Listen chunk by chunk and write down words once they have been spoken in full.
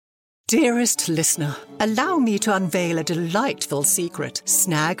Dearest listener, allow me to unveil a delightful secret.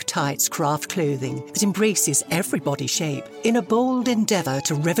 Snag Tights craft clothing that embraces every body shape. In a bold endeavour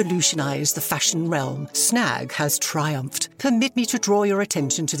to revolutionize the fashion realm, Snag has triumphed. Permit me to draw your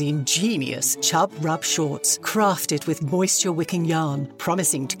attention to the ingenious Chub Rub shorts, crafted with moisture-wicking yarn,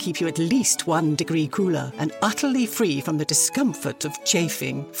 promising to keep you at least 1 degree cooler and utterly free from the discomfort of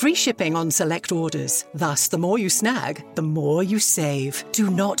chafing. Free shipping on select orders. Thus, the more you snag, the more you save. Do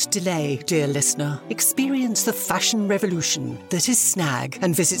not delay, dear listener. Experience the fashion revolution that is Snag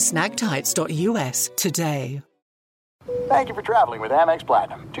and visit snagtights.us today. Thank you for traveling with Amex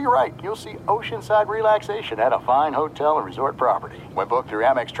Platinum. To your right, you'll see oceanside relaxation at a fine hotel and resort property. When booked through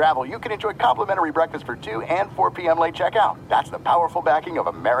Amex Travel, you can enjoy complimentary breakfast for 2 and 4 p.m. late checkout. That's the powerful backing of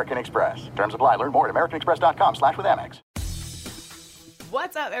American Express. Terms apply. Learn more at americanexpress.com/withAmex.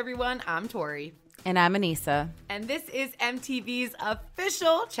 What's up, everyone? I'm Tori. And I'm Anissa. And this is MTV's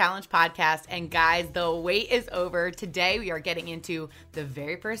official challenge podcast. And guys, the wait is over. Today we are getting into the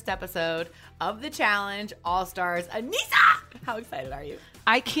very first episode of the challenge, All Stars. Anissa, how excited are you?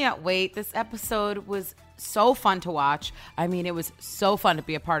 I can't wait. This episode was so fun to watch. I mean, it was so fun to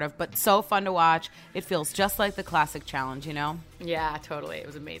be a part of, but so fun to watch. It feels just like the classic challenge, you know? Yeah, totally. It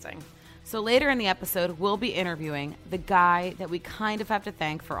was amazing. So later in the episode, we'll be interviewing the guy that we kind of have to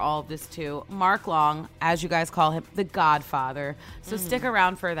thank for all of this too, Mark Long, as you guys call him, the Godfather. So stick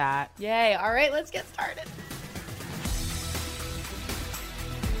around for that. Yay. All right, let's get started.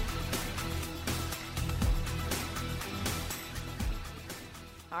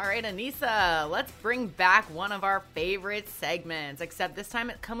 All right, Anissa, let's bring back one of our favorite segments, except this time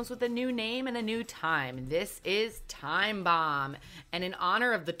it comes with a new name and a new time. This is Time Bomb. And in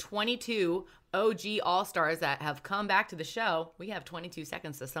honor of the 22 OG All-Stars that have come back to the show, we have 22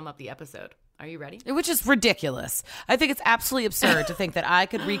 seconds to sum up the episode. Are you ready? Which is ridiculous. I think it's absolutely absurd to think that I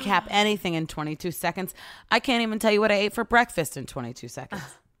could recap anything in 22 seconds. I can't even tell you what I ate for breakfast in 22 seconds.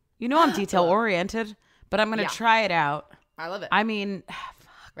 You know I'm detail-oriented, but I'm going to try it out. I love it. I mean...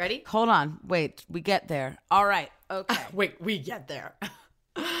 Ready? Hold on. Wait, we get there. All right. Okay. Wait, we get there.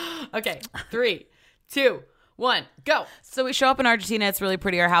 Okay. 3, 2, 1, go. So we show up in Argentina. It's really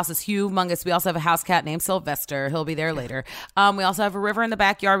pretty. Our house is humongous. We also have a house cat named Sylvester. He'll be there later. We also have a river in the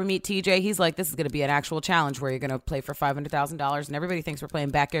backyard. We meet TJ. He's like, this is going to be an actual challenge where you're going to play for $500,000. And everybody thinks we're playing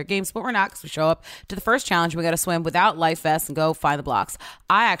backyard games, but we're not, because we show up to the first challenge. We got to swim without life vests and go find the blocks.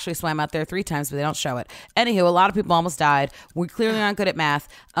 I actually swam out there 3 times, but they don't show it. Anywho, a lot of people almost died. We clearly aren't good at math.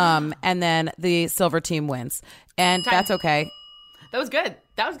 And then the silver team wins. And that's okay. That was good.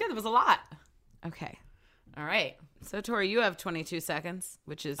 That was a lot. Okay. All right. So, Tori, you have 22 seconds,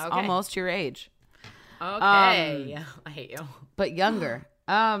 which is almost your age. Okay. I hate you. But younger.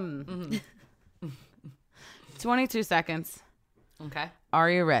 22 seconds. Okay. Are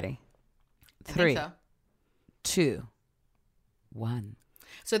you ready? I 3, think so. 2, 1.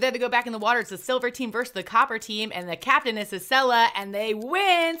 So they have to go back in the water. It's the silver team versus the copper team, and the captain is Isela, and they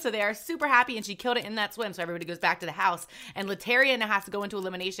win. So they are super happy, and she killed it in that swim. So everybody goes back to the house, and Lateria now has to go into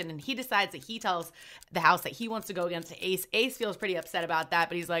elimination, and he decides that he tells the house that he wants to go against Ace. Ace feels pretty upset about that,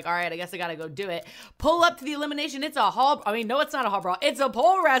 but he's like, all right, I guess I got to go do it. Pull up to the elimination. It's a hall. I mean, no, it's not a hall brawl. It's a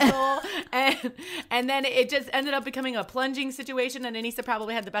pole wrestle. and then it just ended up becoming a plunging situation, and Anissa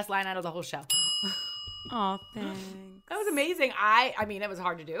probably had the best line out of the whole show. Oh, thanks. That was amazing. I mean, it was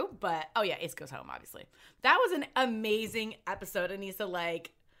hard to do, but Ace goes home, obviously. That was an amazing episode, Anissa.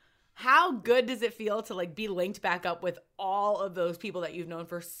 Like, how good does it feel to be linked back up with all of those people that you've known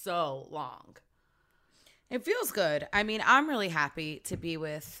for so long? It feels good. I mean, I'm really happy to be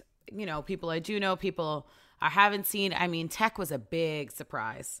with, people I do know, people I haven't seen. I mean, Tech was a big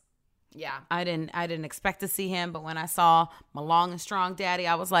surprise. Yeah. I didn't expect to see him, but when I saw my long and strong daddy,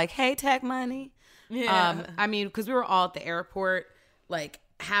 I was like, hey, Tech Money. Yeah. I mean, because we were all at the airport,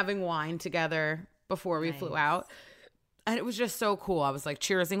 having wine together before we flew out. And it was just so cool. I was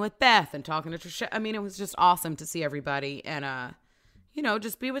cheersing with Beth and talking to Trisha. I mean, it was just awesome to see everybody and,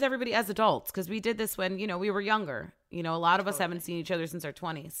 just be with everybody as adults. Because we did this when, we were younger. A lot of us haven't seen each other since our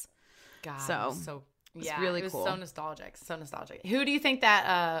 20s. God. So it's really it was cool. so nostalgic. So nostalgic. Who do you think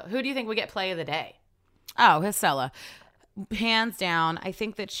would get play of the day? Oh, Hisela. Hands down. I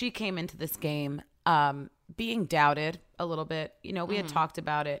think that she came into this game being doubted a little bit. We had talked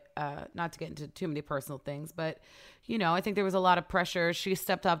about it, not to get into too many personal things, but, I think there was a lot of pressure. She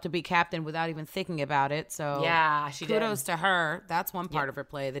stepped up to be captain without even thinking about it. So yeah, she kudos to her. That's one part of her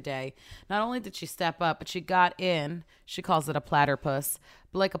play of the day. Not only did she step up, but she got in. She calls it a platypus,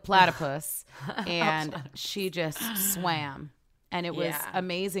 but like a platypus. And she just swam. And it was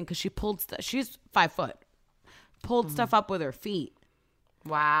amazing because she pulled, she's 5 foot, pulled stuff up with her feet.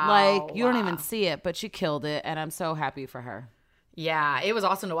 Wow. Like, you don't even see it, but she killed it, and I'm so happy for her. Yeah, it was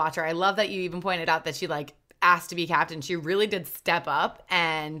awesome to watch her. I love that you even pointed out that she like asked to be captain. She really did step up,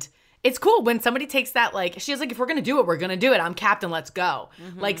 and it's cool when somebody takes that, like, she was like, if we're going to do it, we're going to do it. I'm captain, let's go.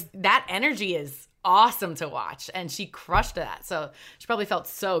 Like, that energy is awesome to watch, and she crushed that. So she probably felt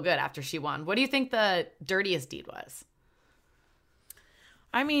so good after she won. What do you think the dirtiest deed was?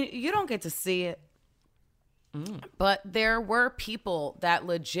 I mean, you don't get to see it, but there were people that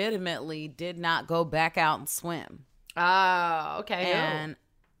legitimately did not go back out and swim. Oh, okay. And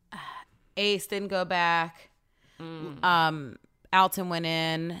Ace didn't go back. Alton went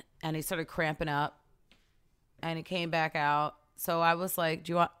in and he started cramping up and he came back out. So I was like,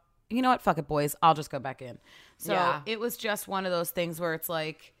 you know what? Fuck it, boys. I'll just go back in. So it was just one of those things where it's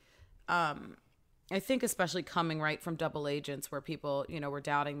like, I think especially coming right from Double Agents where people, you know, were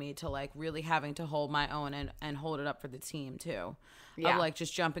doubting me to like really having to hold my own and hold it up for the team too. Of like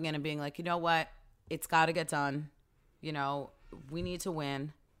just jumping in and being like, you know what? It's got to get done. You know, we need to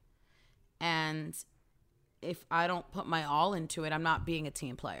win. And if I don't put my all into it, I'm not being a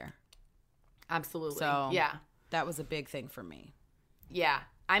team player. Absolutely. So yeah, that was a big thing for me. Yeah.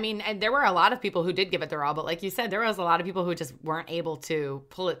 I mean, and there were a lot of people who did give it their all, but like you said, there was a lot of people who just weren't able to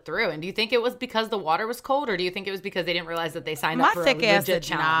pull it through. And do you think it was because the water was cold, or do you think it was because they didn't realize that they signed up for a legit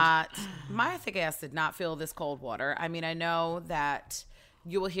challenge? My thick ass did not feel this cold water. I mean, I know that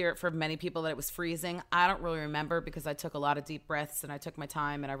you will hear it from many people that it was freezing. I don't really remember because I took a lot of deep breaths and I took my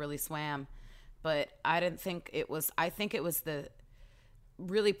time and I really swam. But I didn't think it was – I think it was the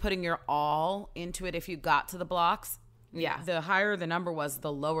really putting your all into it if you got to the blocks. Yeah. The higher the number was,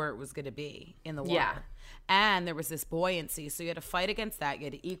 the lower it was going to be in the water. Yeah. And there was this buoyancy. So you had to fight against that. You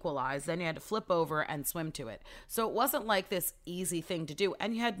had to equalize. Then you had to flip over and swim to it. So it wasn't like this easy thing to do.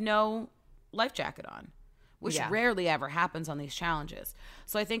 And you had no life jacket on, which rarely ever happens on these challenges.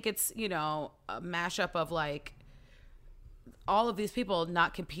 So I think it's, you know, a mashup of like all of these people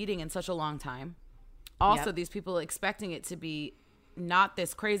not competing in such a long time. Also, these people expecting it to be not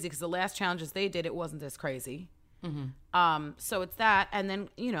this crazy because the last challenges they did, it wasn't this crazy. So it's that. And then,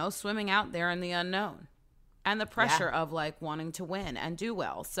 you know, swimming out there in the unknown and the pressure of like wanting to win and do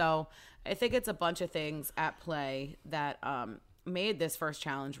well. So I think it's a bunch of things at play that made this first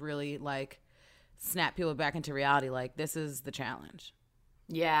challenge really like snap people back into reality. Like, this is the challenge.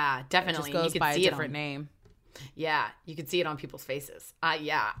 Yeah, definitely. It just goes by a different name. Yeah, you could see it on people's faces.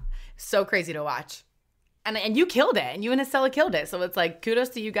 Yeah, so crazy to watch. And you killed it, and you and Estella killed it. So it's like, kudos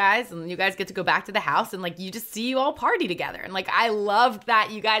to you guys, and you guys get to go back to the house, and like you just see you all party together. And like, I loved that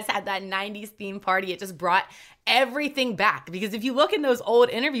you guys had that 90s theme party. It just brought everything back. Because if you look in those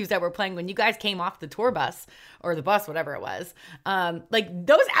old interviews that were playing when you guys came off the tour bus or the bus, whatever it was, like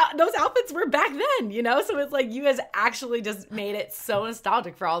those outfits were back then, you know? So it's like you guys actually just made it so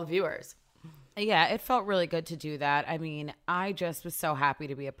nostalgic for all the viewers. Yeah, it felt really good to do that. I mean, I just was so happy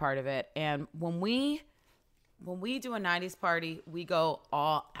to be a part of it. And when we do a 90s party, we go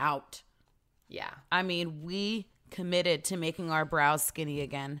all out. Yeah. I mean, we committed to making our brows skinny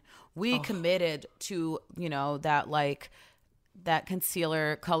again. We committed to, you know, that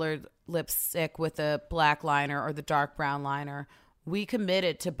concealer colored lipstick with a black liner or the dark brown liner. We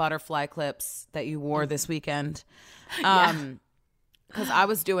committed to butterfly clips that you wore this weekend. Because I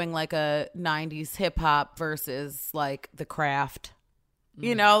was doing like a 90s hip hop versus like The Craft.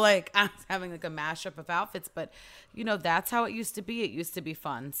 You know, like I was having like a mashup of outfits, but you know, that's how it used to be. It used to be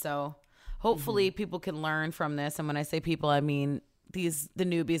fun. So hopefully people can learn from this. And when I say people, I mean the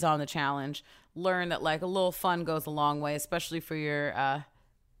newbies on the challenge, learn that like a little fun goes a long way, especially for your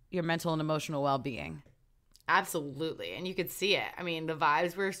mental and emotional well-being. Absolutely. And you could see it. I mean, the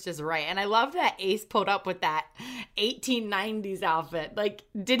vibes were just right. And I love that Ace pulled up with that 1890s outfit. Like,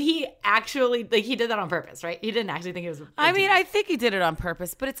 did he actually, like, he did that on purpose, right? He didn't actually think it was. I mean, I think he did it on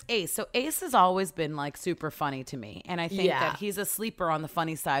purpose, but it's Ace. So Ace has always been, like, super funny to me. And I think that he's a sleeper on the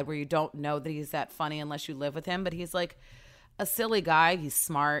funny side where you don't know that he's that funny unless you live with him. But he's, like, a silly guy. He's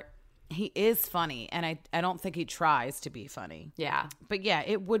smart. He is funny. And I don't think he tries to be funny. Yeah. But, yeah,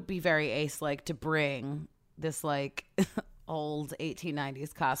 it would be very Ace-like to bring this like old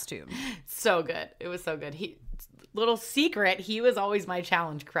 1890s costume. So good. It was so good. Little secret, he was always my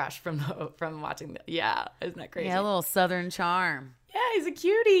challenge crush from watching isn't that crazy? Yeah, a little Southern charm. Yeah, he's a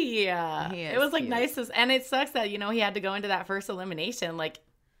cutie. He is it was like cute. nice and it sucks that, you know, he had to go into that first elimination. Like,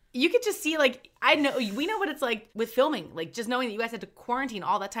 you could just see, like, we know what it's like with filming, like just knowing that you guys had to quarantine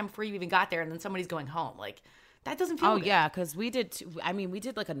all that time before you even got there, and then somebody's going home. Like, that doesn't feel good. Yeah, because we did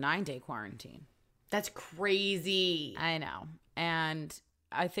like a 9-day quarantine. That's crazy. I know. And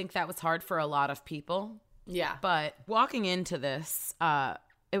I think that was hard for a lot of people. Yeah. But walking into this,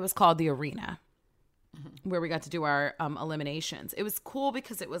 it was called the Arena, where we got to do our eliminations. It was cool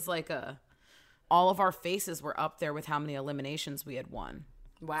because it was like all of our faces were up there with how many eliminations we had won.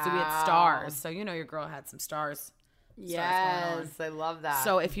 Wow. So we had stars. So your girl had some stars. Yes, I love that.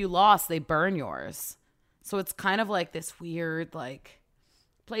 So if you lost, they burn yours. So it's kind of like this weird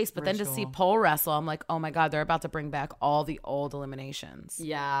place. But then to see pole wrestle, I'm like, oh my God, they're about to bring back all the old eliminations.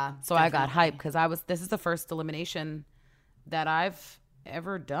 Yeah. So definitely. I got hyped because this is the first elimination that I've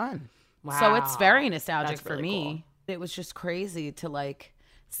ever done. Wow. So it's very nostalgic That's for really me. Cool. It was just crazy to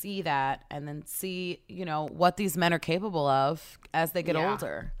see that and then see, what these men are capable of as they get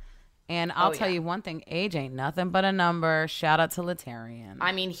older. And I'll tell you one thing, age ain't nothing but a number. Shout out to Letarian.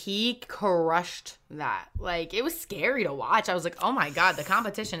 I mean, he crushed that. It was scary to watch. I was like, oh my God, the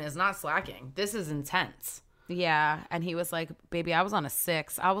competition is not slacking. This is intense. Yeah. And he was like, baby, I was on a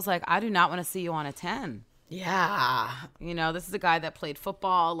 6. I was like, I do not want to see you on a 10. Yeah. This is a guy that played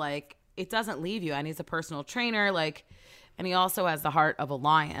football. It doesn't leave you. And he's a personal trainer. And he also has the heart of a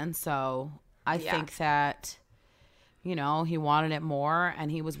lion. So I think that, he wanted it more and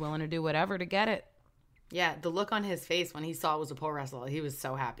he was willing to do whatever to get it. Yeah. The look on his face when he saw it was a pole wrestle, he was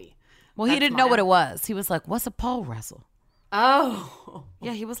so happy. Well, he didn't know what it was. He was like, what's a pole wrestle? Oh.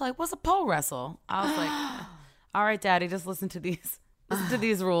 Yeah. He was like, what's a pole wrestle? I was like, all right, Daddy, just listen to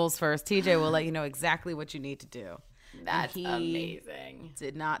these rules first. TJ will let you know exactly what you need to do. That's amazing.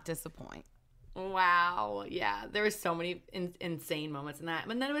 Did not disappoint. Wow. Yeah. There was so many insane moments in that.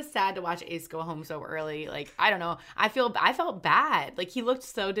 And then it was sad to watch Ace go home so early. I don't know. I felt bad. He looked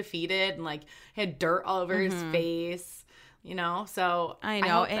so defeated and had dirt all over his face, So I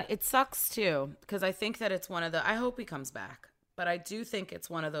know. And it sucks too, because I think that it's one of I hope he comes back. But I do think it's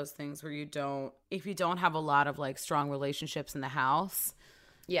one of those things where if you don't have a lot of strong relationships in the house,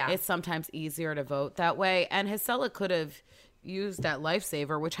 it's sometimes easier to vote that way. And Hisela could have used that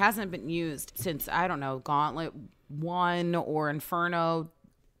lifesaver, which hasn't been used since, I don't know, Gauntlet 1 or Inferno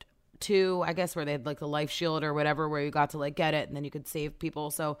 2, I guess, where they had the life shield or whatever, where you got to get it and then you could save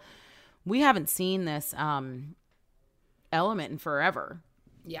people. So we haven't seen this element in forever.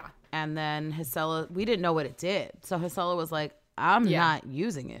 Yeah. And then Hisela, we didn't know what it did. So Hisela was like, I'm not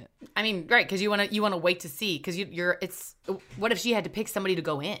using it. I mean, right, because you want to wait to see, because what if she had to pick somebody to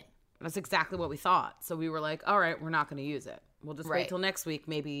go in? That's exactly what we thought. So we were like, all right, we're not going to use it. We'll just wait till next week.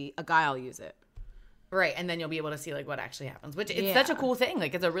 Maybe a guy will use it. Right, and then you'll be able to see what actually happens, which it's such a cool thing.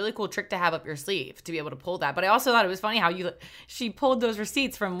 It's a really cool trick to have up your sleeve to be able to pull that. But I also thought it was funny how she pulled those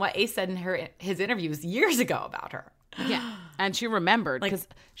receipts from what Ace said in his interviews years ago about her. Yeah, and she remembered because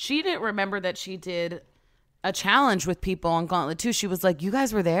she didn't remember that she did a challenge with people on Gauntlet 2. She was like, you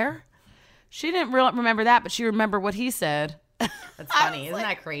guys were there? She didn't remember that, but she remembered what he said. That's funny. Isn't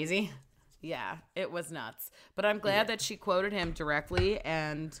that crazy? Yeah, it was nuts. But I'm glad that she quoted him directly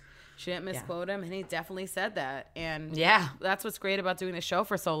and she didn't misquote him. And he definitely said that. And that's what's great about doing the show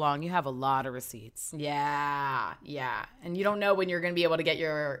for so long. You have a lot of receipts. Yeah. Yeah. And you don't know when you're going to be able to get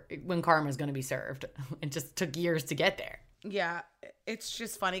when karma's going to be served. It just took years to get there. Yeah. It's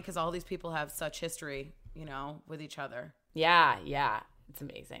just funny because all these people have such history, with each other. Yeah. Yeah. It's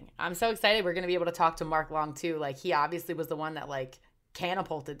amazing. I'm so excited we're going to be able to talk to Mark Long too. He obviously was the one that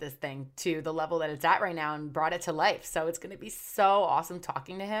catapulted this thing to the level that it's at right now and brought it to life. So it's going to be so awesome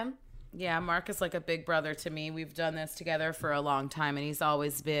talking to him. Yeah, Mark is like a big brother to me. We've done this together for a long time and he's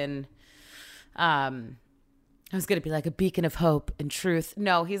always been I was going to be like a beacon of hope and truth.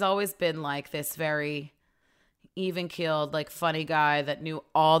 No, he's always been this very even-keeled, funny guy that knew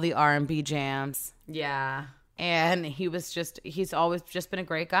all the R&B jams. Yeah. And he's always just been a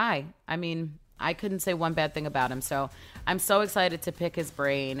great guy. I mean, I couldn't say one bad thing about him. So I'm so excited to pick his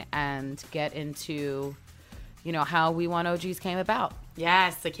brain and get into, how We Want OGs came about.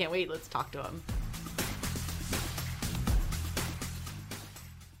 Yes, I can't wait. Let's talk to him.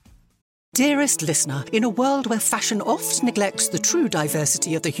 Dearest listener, in a world where fashion oft neglects the true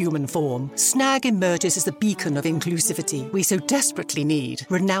diversity of the human form, Snag emerges as the beacon of inclusivity we so desperately need.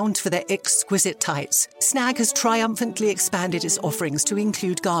 Renowned for their exquisite tights, Snag has triumphantly expanded its offerings to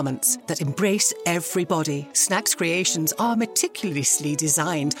include garments that embrace every body. Snag's creations are meticulously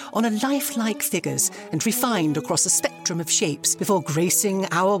designed on a lifelike figures and refined across a spectrum of shapes before gracing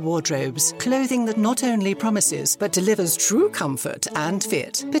our wardrobes. Clothing that not only promises but delivers true comfort and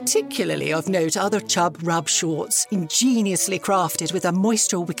fit, particularly Equally of note are the Chubb Rub shorts, ingeniously crafted with a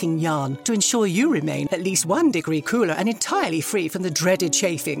moisture-wicking yarn to ensure you remain at least 1 degree cooler and entirely free from the dreaded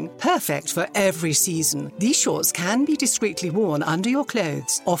chafing. Perfect for every season. These shorts can be discreetly worn under your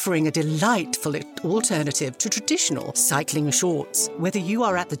clothes, offering a delightful alternative to traditional cycling shorts. Whether you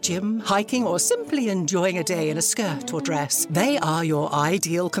are at the gym, hiking, or simply enjoying a day in a skirt or dress, they are your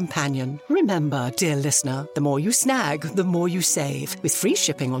ideal companion. Remember, dear listener, the more you snag, the more you save, with free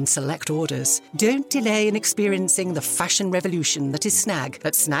shipping on select orders. Don't delay in experiencing the fashion revolution that is Snag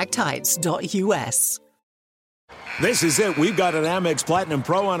at snagtights.us. This is it. We've got an Amex Platinum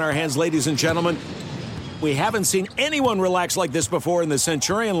Pro on our hands, ladies and gentlemen. We haven't seen anyone relax like this before in the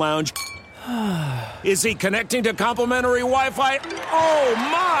Centurion Lounge. Is he connecting to complimentary Wi-Fi? Oh,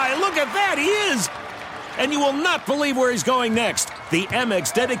 my! Look at that! He is! And you will not believe where he's going next. The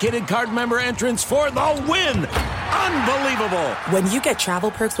Amex dedicated card member entrance for the win. Unbelievable. When you get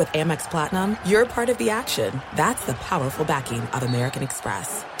travel perks with Amex Platinum, you're part of the action. That's the powerful backing of American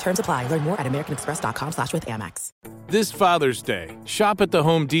Express. Terms apply. Learn more at americanexpress.com/withAmex. This Father's Day, shop at the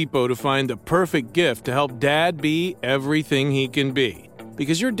Home Depot to find the perfect gift to help Dad be everything he can be.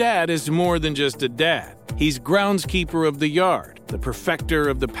 Because your dad is more than just a dad. He's groundskeeper of the yard, the perfecter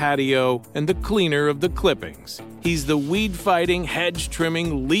of the patio, and the cleaner of the clippings. He's the weed-fighting,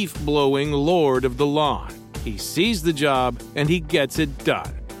 hedge-trimming, leaf-blowing lord of the lawn. He sees the job, and he gets it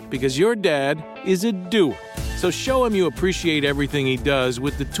done. Because your dad is a doer. So show him you appreciate everything he does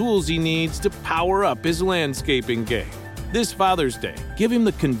with the tools he needs to power up his landscaping game. This Father's Day, give him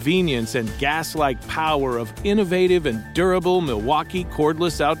the convenience and gas-like power of innovative and durable Milwaukee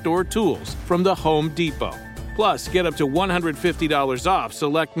cordless outdoor tools from the Home Depot. Plus, get up to $150 off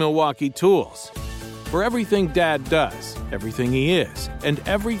select Milwaukee tools. For everything Dad does, everything he is, and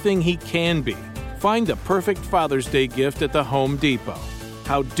everything he can be, find the perfect Father's Day gift at the Home Depot.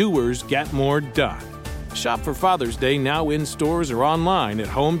 How doers get more done. Shop for Father's Day now in stores or online at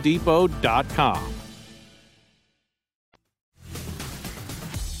homedepot.com.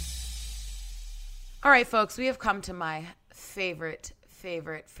 All right, folks, we have come to my favorite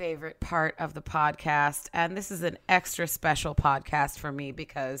part of the podcast. And this is an extra special podcast for me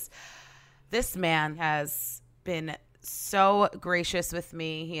because this man has been so gracious with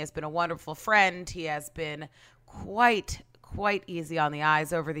me. He has been a wonderful friend. He has been quite easy on the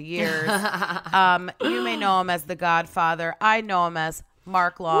eyes over the years. You may know him as the Godfather. I know him as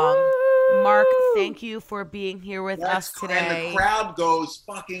Mark Long. Woo! Mark, thank you for being here with us today. And the crowd goes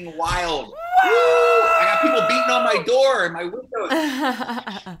fucking wild. Woo! I got people beating on my door and my windows.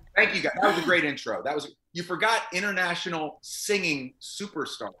 Thank you guys. That was a great intro. You forgot international singing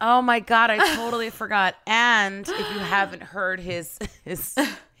superstar. Oh my God, I totally forgot. And if you haven't heard his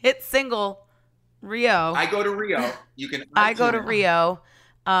hit single, Rio. I Go to Rio. You can. I Go to Rio.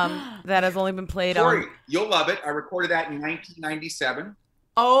 That has only been played Tori, on. You'll love it. I recorded that in 1997.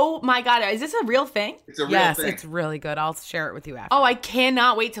 Oh my God. Is this a real thing? It's a real thing. Yes, it's really good. I'll share it with you after. Oh, I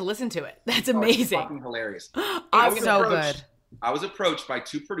cannot wait to listen to it. That's amazing. It's fucking hilarious. It's so good. I was approached by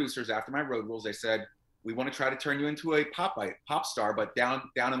 2 producers after my Road Rules. They said, we want to try to turn you into a pop star, but down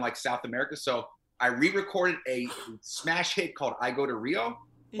in like South America. So I re-recorded a smash hit called I Go to Rio,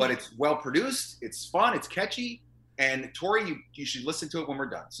 but it's well produced. It's fun. It's catchy. And Tori, you should listen to it when we're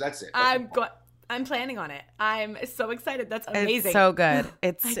done. So that's it. I'm planning on it. I'm so excited. That's amazing. It's so good.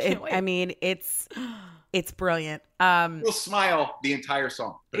 It's brilliant. You'll smile the entire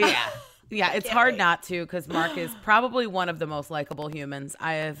song. Yeah, it's hard not to because Mark is probably one of the most likable humans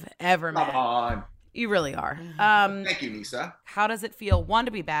I have ever met. Come on. You really are. Thank you, Nisa. How does it feel, 1,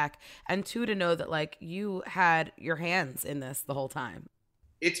 to be back, and 2, to know that like you had your hands in this the whole time?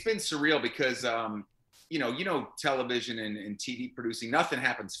 It's been surreal because you know, television and TV producing, nothing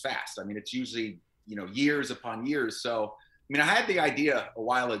happens fast. I mean, it's usually, years upon years. So, I mean, I had the idea a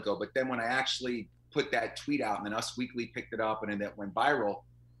while ago, but then when I actually put that tweet out and then Us Weekly picked it up and then that went viral,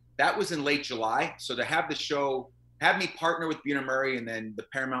 that was in late July. So to have the show, have me partner with Buena Murray and then the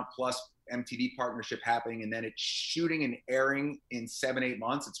Paramount Plus MTV partnership happening and then it's shooting and airing in 7-8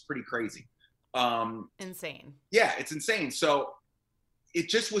 months, it's pretty crazy. Insane. Yeah, it's insane. So it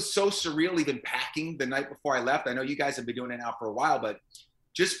just was so surreal even packing the night before I left. I know you guys have been doing it now for a while, but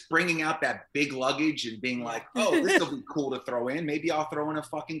just bringing out that big luggage and being like, oh, this will be cool to throw in. Maybe I'll throw in a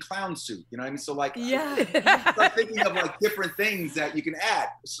fucking clown suit. You know what I mean? So like, I start thinking of like different things that you can add.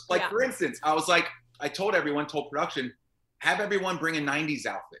 Like for instance, I told production, have everyone bring a 90s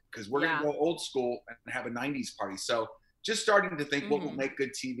outfit because we're going to go old school and have a 90s party. So just starting to think what will make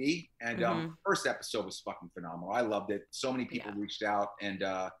good TV. And first episode was fucking phenomenal. I loved it. So many people reached out and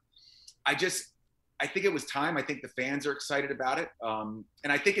I I think it was time. I think the fans are excited about it. And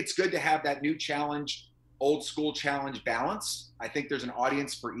I think it's good to have that new challenge, old school challenge balance. I think there's an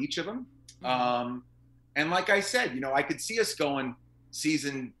audience for each of them. And like I said, I could see us going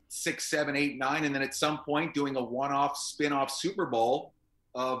season 6, 7, 8, 9, and then at some point doing a one-off spin-off Super Bowl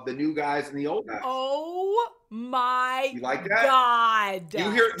of the new guys and the old guys. Oh my You like that? God.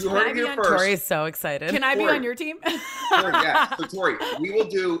 You heard it here first. Tori's so excited. Can I be Tori. on your team? Tori, yeah. So Tori,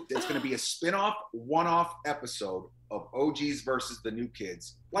 it's going to be a spin-off, one-off episode of OGs versus the new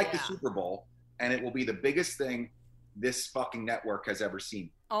kids, like the Super Bowl, and it will be the biggest thing this fucking network has ever seen.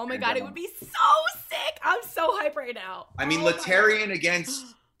 Oh my God, it would be so sick. I'm so hyped right now. I mean, Letarian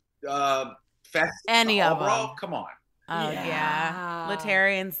against Fest. Any of them. Come on. Oh, yeah.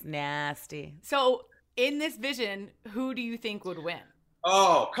 Letarian's nasty. So, in this vision, who do you think would win?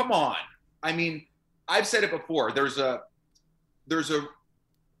 Oh, come on. I mean, I've said it before.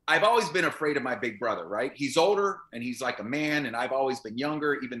 I've always been afraid of my big brother, right? He's older and he's like a man, and I've always been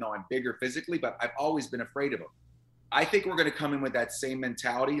younger, even though I'm bigger physically, but I've always been afraid of him. I think we're going to come in with that same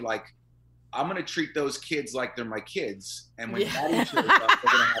mentality. Like, I'm going to treat those kids like they're my kids. And when daddy shows up,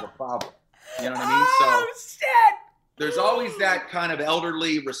 they're going to have a problem. You know what I mean? So Shit. There's always that kind of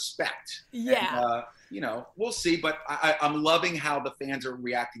elderly respect. Yeah. And, we'll see. But I'm loving how the fans are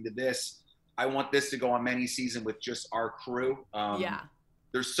reacting to this. I want this to go on many seasons with just our crew.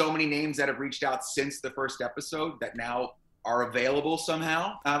 There's so many names that have reached out since the first episode that now are available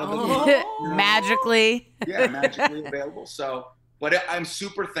somehow out of the blue. Magically. Yeah, magically available. So, but I'm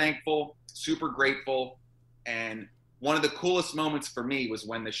super thankful, super grateful. And one of the coolest moments for me was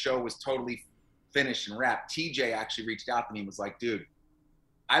when the show was totally finished and wrapped. TJ actually reached out to me and was like, dude,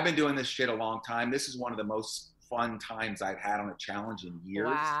 I've been doing this shit a long time. This is one of the most fun times I've had on a challenge in years.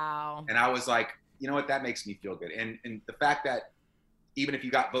 Wow. And I was like, you know what? That makes me feel good. And the fact that even if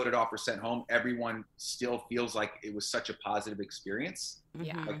you got voted off or sent home, everyone still feels like it was such a positive experience.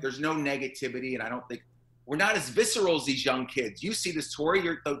 Yeah. Like there's no negativity. And I don't think we're not as visceral as these young kids. You see this, Tori,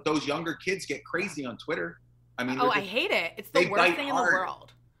 those younger kids get crazy on Twitter. I mean, I hate it. It's the worst thing in the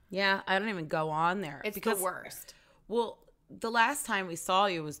world. Yeah, I don't even go on there. It's the worst. Well, the last time we saw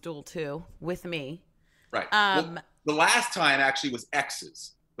you was Duel 2 with me. Right. Well, the last time actually was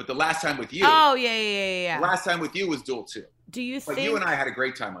X's, but the last time with you. Oh, yeah. The last time with you was Duel 2. Do you think? But you and I had a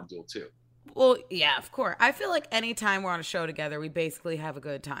great time on Duel 2. Well, yeah, of course. I feel like anytime we're on a show together, we basically have a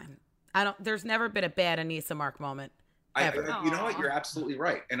good time. There's never been a bad Anissa Mark moment. Ever. You know what? You're absolutely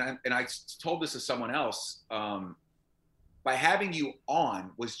right. And I told this to someone else. By having you on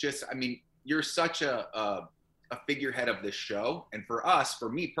was just, I mean, you're such a figurehead of this show. And for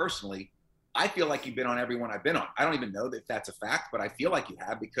me personally, I feel like you've been on everyone I've been on. I don't even know if that's a fact, but I feel like you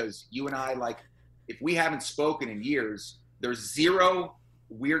have, because you and I, like, if we haven't spoken in years, there's zero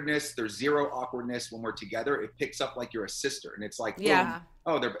weirdness, there's zero awkwardness when we're together. It picks up like you're a sister. And it's like, yeah.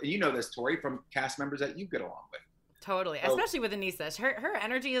 Boom. Oh, you know this, Tori, from cast members that you get along with. Totally. Especially with Anissa. Her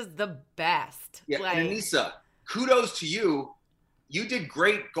energy is the best. Yeah, and Anissa, kudos to you. You did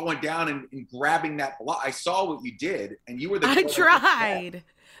great going down and grabbing that block. I saw what you did, and you were the. I tried.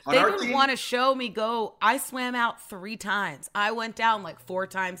 They didn't team, want to show me go. I swam out 3 times. I went down like 4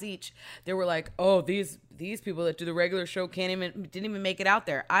 times each. They were like, "Oh, these people that do the regular show didn't even make it out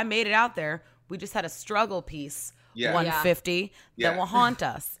there." I made it out there. We just had a struggle piece, 150, that will haunt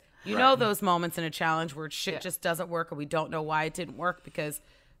us. You know those moments in a challenge where shit just doesn't work, and we don't know why it didn't work, because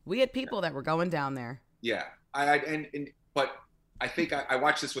we had people that were going down there. Yeah, but I think I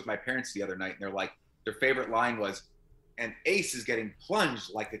watched this with my parents the other night, and they're like, their favorite line was, "And Ace is getting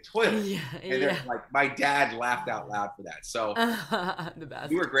plunged like a toilet." And they're like, my dad laughed out loud for that. So the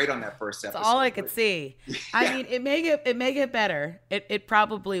best. You were great on that first episode. That's all I could see. I mean, it may get better. It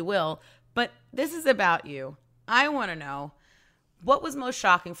probably will. But this is about you. I want to know, what was most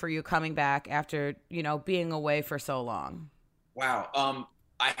shocking for you coming back after, being away for so long? Wow.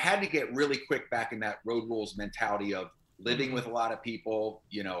 I had to get really quick back in that road rules mentality of living with a lot of people,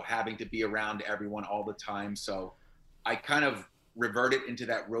 having to be around everyone all the time. So I kind of reverted into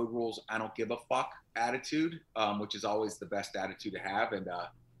that road rules, I don't give a fuck attitude, which is always the best attitude to have. And,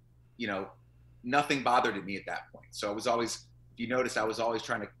 nothing bothered me at that point. So I was always, if you notice, I was always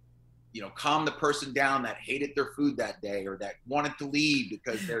trying to, calm the person down that hated their food that day or that wanted to leave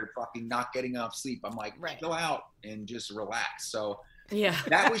because they're fucking not getting enough sleep. I'm like, chill out and just relax. So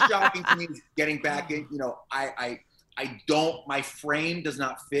that was shocking to me, getting back in. My frame does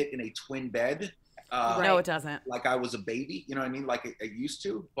not fit in a twin bed. No, it doesn't. Like I was a baby, you know what I mean? Like I used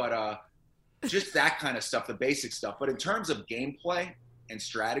to, but just that kind of stuff, the basic stuff. But in terms of gameplay and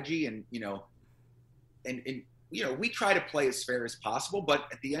strategy and, and we try to play as fair as possible, but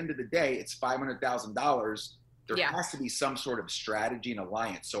at the end of the day, it's $500,000. There has to be some sort of strategy and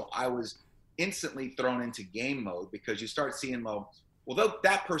alliance. So I was instantly thrown into game mode because you start seeing, well,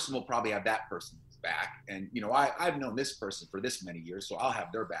 that person will probably have that person's back. And, I've known this person for this many years, so I'll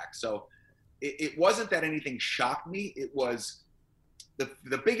have their back. So it wasn't that anything shocked me. It was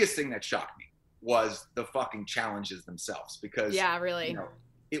the biggest thing that shocked me was the fucking challenges themselves, because really.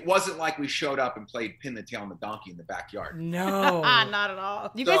 It wasn't like we showed up and played pin the tail on the donkey in the backyard. No, not at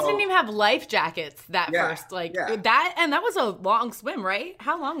all. You guys didn't even have life jackets first, that was a long swim, right?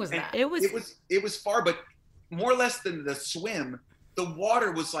 How long was that? It was far, but more or less than the swim, the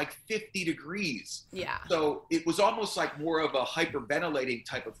water was like 50 degrees. Yeah. So it was almost like more of a hyperventilating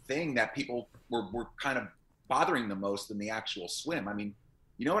type of thing that people were kind of bothering the most than the actual swim. I mean,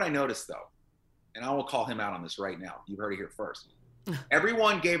 you know what I noticed though? And I will call him out on this right now. You've heard it here first.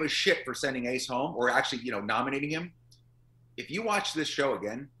 Everyone gave a shit for sending Ace home, or actually, nominating him. If you watch this show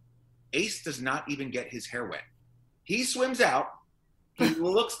again, Ace does not even get his hair wet. He swims out, he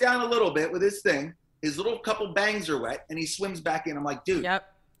looks down a little bit with his thing, his little couple bangs are wet, and he swims back in. I'm like, dude,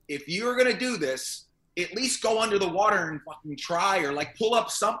 if you're going to do this, at least go under the water and fucking try, or like pull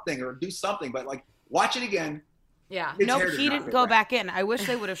up something or do something. But like, watch it again. Yeah. Nope, he didn't go back in. I wish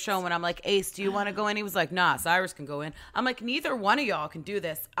they would have shown when I'm like, Ace, do you want to go in? He was like, nah, Cyrus can go in. I'm like, neither one of y'all can do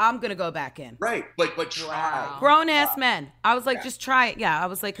this. I'm going to go back in. Right, but try. Wow. Grown-ass men. I was like, just try it. Yeah, I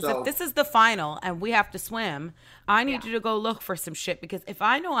was like, because if this is the final and we have to swim, I need you to go look for some shit, because if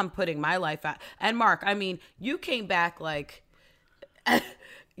I know I'm putting my life out. And Mark, I mean, you came back like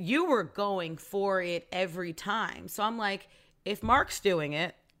you were going for it every time. So I'm like, if Mark's doing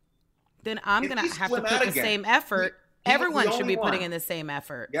it, then I'm going to have to put the same effort. Everyone should be putting in the same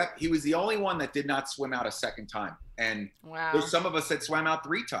effort. Yep. He was the only one that did not swim out a second time. And there's some of us that swam out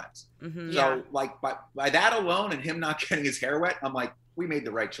 3 times. Mm-hmm. So like by that alone and him not getting his hair wet, I'm like, we made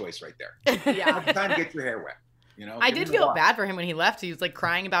the right choice right there. Time to get your hair wet. I did feel bad for him when he left. He was like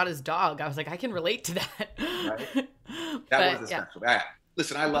crying about his dog. I was like, I can relate to that. Right? That was essential. Yeah.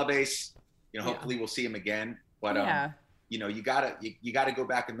 Listen, I love Ace. Hopefully we'll see him again. But you gotta go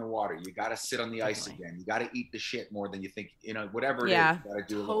back in the water. You gotta sit on the ice again. You gotta eat the shit more than you think. Whatever it is, you gotta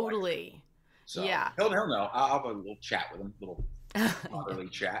do. Totally. So he'll know. I'll have a little chat with him, little fatherly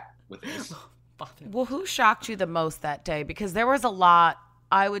chat with him. Well, who shocked you the most that day? Because there was a lot,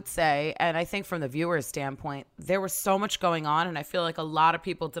 I would say, and I think from the viewer's standpoint, there was so much going on, and I feel like a lot of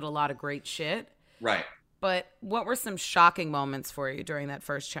people did a lot of great shit. Right. But what were some shocking moments for you during that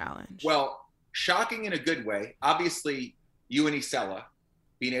first challenge? Well, shocking in a good way. Obviously, you and Isela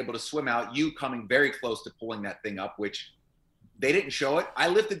being able to swim out, you coming very close to pulling that thing up, which they didn't show it. I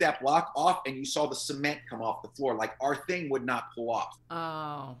lifted that block off and you saw the cement come off the floor. Like our thing would not pull off.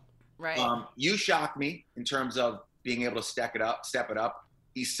 Oh, right. You shocked me in terms of being able to step it up.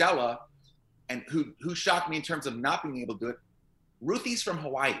 Isela, and who shocked me in terms of not being able to do it. Ruthie's from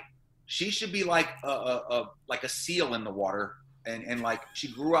Hawaii. She should be like a seal in the water, and like she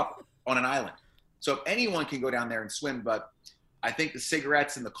grew up on an island. So if anyone can go down there and swim, but I think the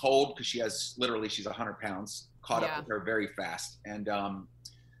cigarettes and the cold, because she's 100 pounds, caught up with her very fast. And,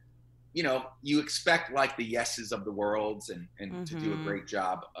 you expect like the yeses of the worlds and to do a great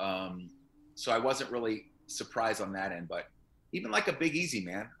job. So I wasn't really surprised on that end, but even like a Big Easy,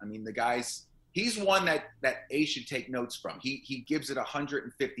 man. I mean, the guy's, he's one that A should take notes from. He gives it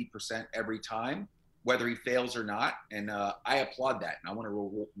 150% every time, whether he fails or not. And I applaud that. And I want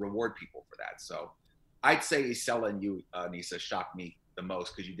to reward people for that. So I'd say Isela and you, Nisa, shocked me the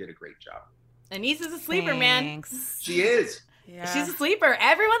most because you did a great job. Anissa's a sleeper, man. She is. Yeah. She's a sleeper.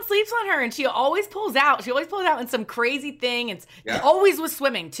 Everyone sleeps on her, and she always pulls out. She always pulls out in some crazy thing, and always was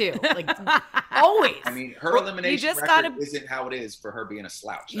swimming too. Like always. I mean, her elimination record isn't how it is for her being a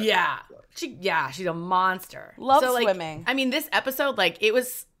slouch. She's a monster. Loves swimming. I mean, this episode, like, it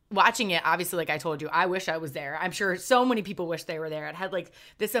was watching it. Obviously, like I told you, I wish I was there. I'm sure so many people wish they were there. It had like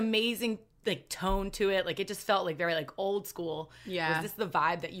this amazing like tone to it. Like it just felt like very like old school. Yeah. Was this the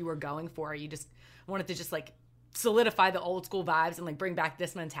vibe that you were going for? You just wanted to just like solidify the old school vibes and like bring back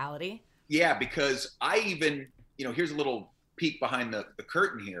this mentality? Yeah, because I even, here's a little peek behind the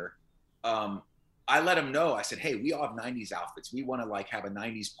curtain here. I let them know, I said, hey, we all have 90s outfits. We want to like have a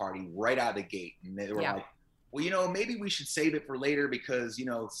 90s party right out of the gate. And they were like, well, maybe we should save it for later because,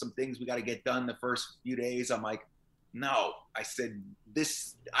 some things we got to get done the first few days. I'm like, no, I said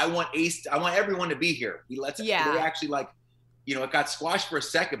I want everyone to be here. They actually like, it got squashed for a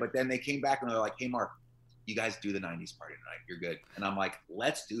second, but then they came back and they're like, hey, Mark, you guys do the 90s party tonight. You're good. And I'm like,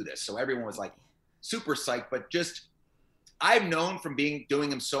 let's do this. So everyone was like super psyched, but just, I've known from doing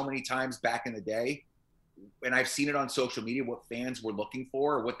them so many times back in the day, and I've seen it on social media, what fans were looking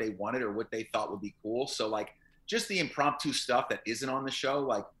for or what they wanted or what they thought would be cool. So like just the impromptu stuff that isn't on the show,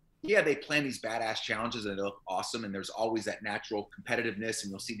 like, yeah, they plan these badass challenges and they look awesome. And there's always that natural competitiveness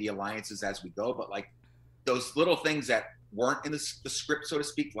and you'll see the alliances as we go. But like those little things that weren't in the script, so to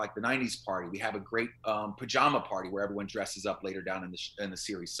speak, like the 90s party, we have a great pajama party where everyone dresses up later down in the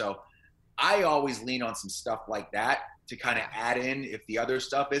series. So I always lean on some stuff like that to kind of add in if the other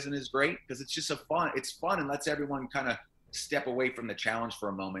stuff isn't as great, because it's just it's fun and lets everyone kind of step away from the challenge for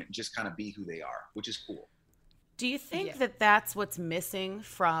a moment and just kind of be who they are, which is cool. Do you think that that's what's missing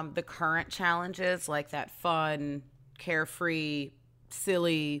from the current challenges, like that fun, carefree,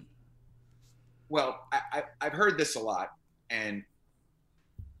 silly? Well, I've heard this a lot, and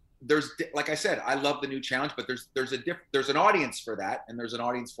there's, like I said, I love the new challenge, but there's an audience for that, and there's an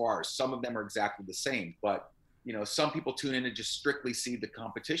audience for ours. Some of them are exactly the same, but you know, some people tune in to just strictly see the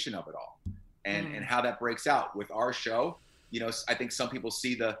competition of it all, and how that breaks out. With our show, you know, I think some people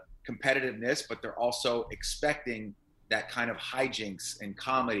see the competitiveness, but they're also expecting that kind of hijinks and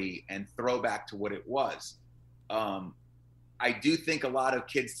comedy and throwback to what it was. I do think a lot of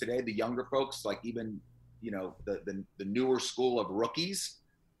kids today, the younger folks, like even, you know, the newer school of rookies,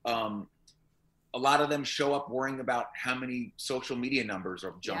 a lot of them show up worrying about how many social media numbers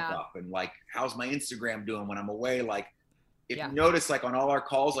are jump up and like, how's my Instagram doing when I'm away? Like if you notice, like on all our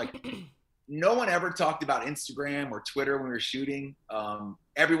calls, like no one ever talked about Instagram or Twitter when we were shooting.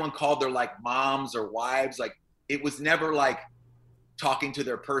 Everyone called their like moms or wives. Like it was never like talking to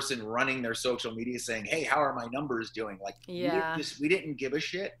their person running their social media saying, hey, how are my numbers doing? Like we didn't give a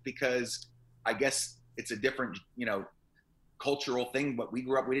shit, because I guess it's a different, you know, cultural thing, but we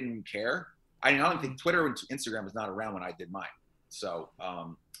grew up, we didn't even care. I don't think Twitter and Instagram was not around when I did mine. So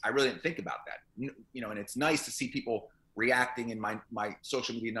I really didn't think about that, you know, and it's nice to see people reacting and my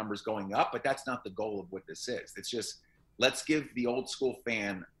social media numbers going up, but that's not the goal of what this is. It's just, let's give the old school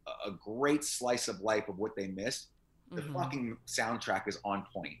fan a great slice of life of what they missed. The fucking soundtrack is on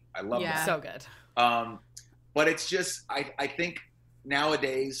point. I love that. So good. But it's just, I think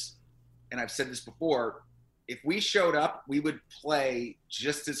nowadays, and I've said this before, if we showed up, we would play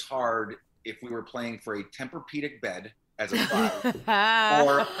just as hard if we were playing for a Tempur-Pedic bed as a prize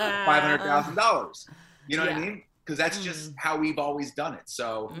or $500,000. You know what I mean? Because that's just how we've always done it.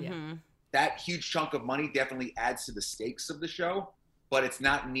 So that huge chunk of money definitely adds to the stakes of the show, but it's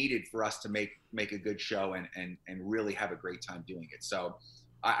not needed for us to make a good show and really have a great time doing it. So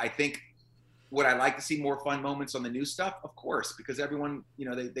I think, would I like to see more fun moments on the new stuff? Of course, because everyone, you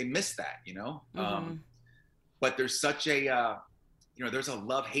know, they miss that, you know? But there's such a, you know, there's a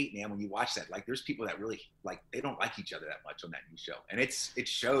love-hate, man, when you watch that. Like, there's people that really, like, they don't like each other that much on that new show. And it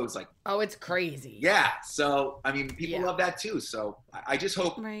shows, like... Oh, it's crazy. Yeah. So, I mean, people love that, too. So, I just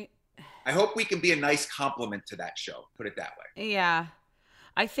hope... Right. I hope we can be a nice compliment to that show. Put it that way. Yeah.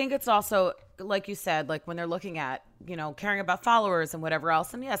 I think it's also, like you said, like, when they're looking at, you know, caring about followers and whatever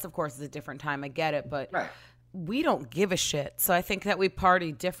else. And, yes, of course, it's a different time. I get it. But... Right. We don't give a shit. So I think that we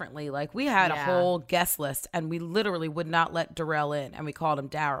party differently. Like we had a whole guest list and we literally would not let Darrell in, and we called him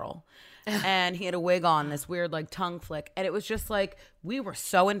Daryl. And he had a wig on, this weird like tongue flick. And it was just like, we were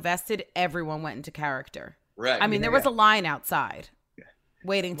so invested. Everyone went into character. Right. I mean, there was a line outside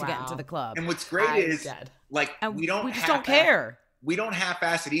waiting to get into the club. And what's great is like, we just don't care. We don't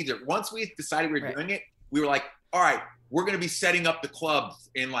half-ass it either. Once we decided we were doing it, we were like, all right, we're going to be setting up the club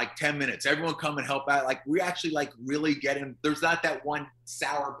in like 10 minutes. Everyone come and help out. Like we actually like really get in. There's not that one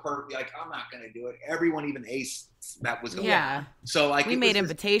sour perk. Like, I'm not going to do it. Everyone, even Ace, that was going on. So like we made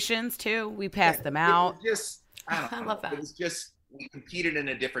invitations too. We passed them out. It was just, I don't know. I love that. It was just, we competed in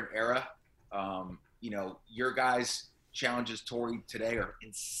a different era. You know, your guys' challenges, Tori, today are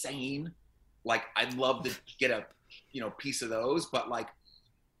insane. Like I'd love to get a, you know, piece of those, but like,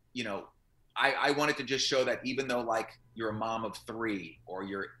 you know, I wanted to just show that even though like you're a mom of 3 or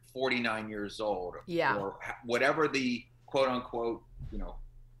you're 49 years old or whatever the quote unquote, you know,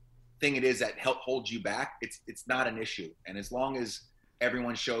 thing it is that holds you back, it's not an issue. And as long as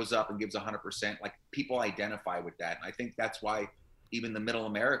everyone shows up and gives 100%, like people identify with that. And I think that's why even the middle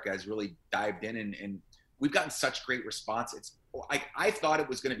America has really dived in and we've gotten such great response. It's I thought it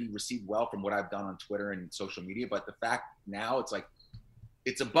was going to be received well from what I've done on Twitter and social media, but the fact now it's like,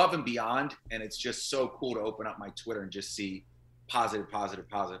 it's above and beyond, and it's just so cool to open up my Twitter and just see positive.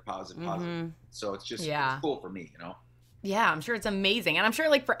 So it's just it's cool for me, you know? Yeah, I'm sure it's amazing. And I'm sure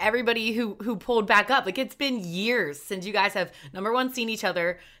like for everybody who pulled back up, like it's been years since you guys have, number one, seen each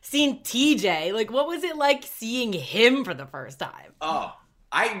other, seen TJ. Like what was it like seeing him for the first time? Oh,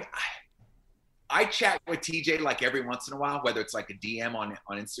 I chat with TJ like every once in a while, whether it's like a DM on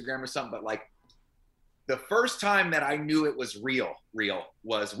Instagram or something, but like the first time that I knew it was real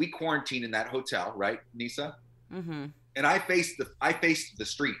was we quarantined in that hotel, right, Nisa? Mm-hmm. And I faced the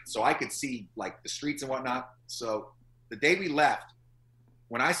street, so I could see like the streets and whatnot. So the day we left,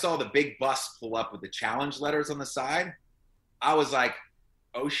 when I saw the big bus pull up with the challenge letters on the side, I was like,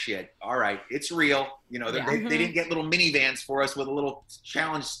 oh shit, all right, it's real. You know, they didn't get little minivans for us with a little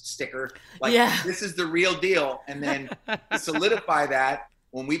challenge sticker. Like, this is the real deal. And then to solidify that,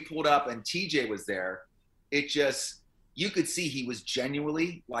 when we pulled up and TJ was there, it just, you could see he was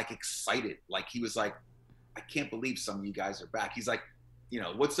genuinely like excited. Like he was like, I can't believe some of you guys are back. He's like, you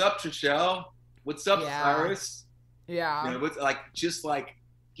know, what's up, Trishelle? What's up, Cyrus? Yeah. You know, like, just like,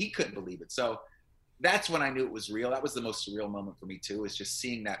 he couldn't believe it. So that's when I knew it was real. That was the most surreal moment for me too, is just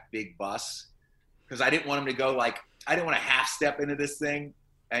seeing that big bus. Because I didn't want him to go like, I didn't want to half step into this thing.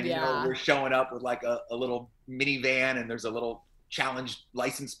 And, you know, we're showing up with like a little minivan and there's a little challenge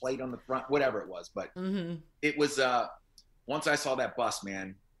license plate on the front, whatever it was. But it was, once I saw that bus,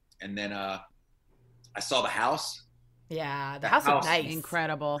 man, and then I saw the house. Yeah, the house was nice.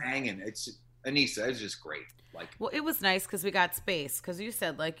 Incredible. Hanging. It's Anissa, it's just great. Like, well, it was nice because we got space. Because you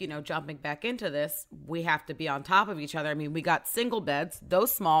said, like, you know, jumping back into this, we have to be on top of each other. I mean, we got single beds,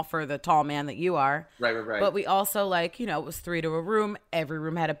 those small for the tall man that you are. Right. But we also, like, you know, it was 3 to a room. Every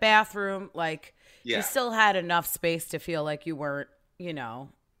room had a bathroom. Like, you still had enough space to feel like you weren't, you know,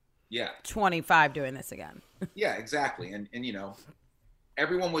 25 doing this again. Yeah, exactly. And you know,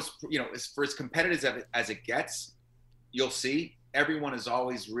 everyone was, you know, for as competitive as it gets, you'll see everyone is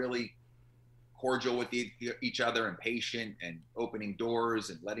always really cordial with each other and patient and opening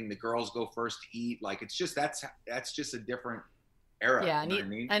doors and letting the girls go first to eat. Like, it's just, that's just a different era. Yeah. You know what I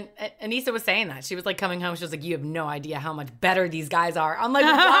mean? And Anissa was saying that. She was like coming home. She was like, you have no idea how much better these guys are. I'm like,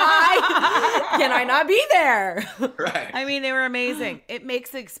 why can I not be there? Right. I mean, they were amazing. It makes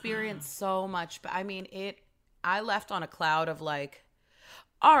the experience so much. I mean, I left on a cloud of like,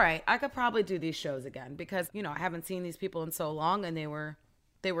 all right, I could probably do these shows again because, you know, I haven't seen these people in so long and they were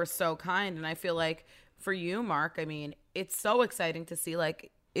so kind. And I feel like for you, Mark, I mean, it's so exciting to see,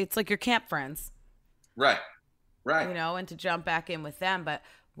 like, it's like your camp friends. Right. You know, and to jump back in with them. But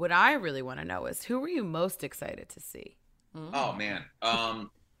what I really want to know is, who were you most excited to see? Oh, man.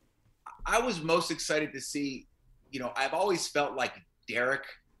 I was most excited to see, you know, I've always felt like Derek.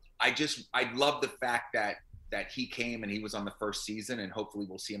 I love the fact that he came and he was on the first season, and hopefully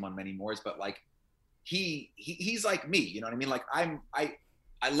we'll see him on many more. But like, he's like me, you know what I mean? Like,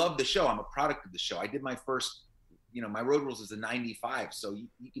 I love the show. I'm a product of the show. I did my first, you know, my Road Rules is a 95. So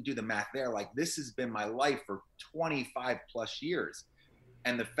you can do the math there. Like, this has been my life for 25 plus years.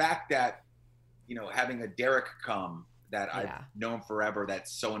 And the fact that, you know, having a Derek come that I've known forever,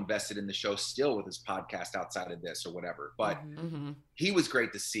 that's so invested in the show still with his podcast outside of this or whatever. But he was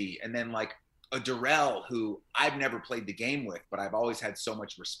great to see. And then like a Darrell, who I've never played the game with, but I've always had so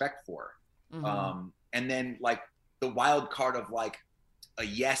much respect for. And then like the wild card of like a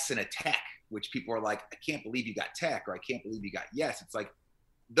Yes and a Tech, which people are like, I can't believe you got Tech, or I can't believe you got Yes. It's like,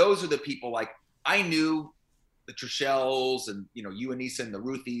 those are the people, like, I knew the Trishelles and, you know, you, Anissa, and the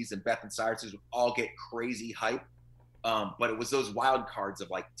Ruthies and Beth and Cyrus would all get crazy hype. But it was those wild cards of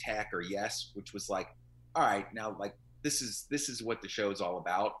like Tech or Yes, which was like, all right, now like, this is what the show is all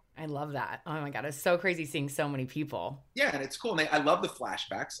about. I love that. Oh my God. It's so crazy seeing so many people. Yeah. And it's cool. And I love the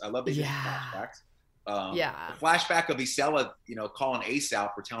flashbacks. I love the flashbacks. The flashback of Isela, you know, calling Ace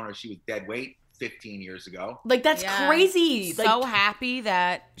out for telling her she was dead weight 15 years ago. Like, that's crazy. So like, happy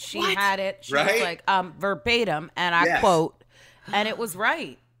that she had it. She right? was like, verbatim, and I quote, and it was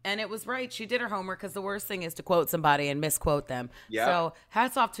right. And it was right. She did her homework, because the worst thing is to quote somebody and misquote them. Yeah. So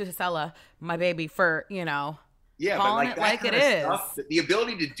hats off to Isela, my baby, for, you know, calling it like it is. Stuff, the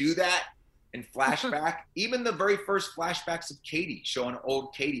ability to do that in flashback, even the very first flashbacks of Katie, showing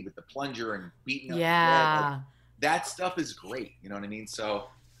old Katie with the plunger and beating up the blood, like, that stuff is great. You know what I mean? So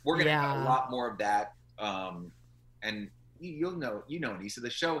we're going to have a lot more of that. And you'll know, Anissa, the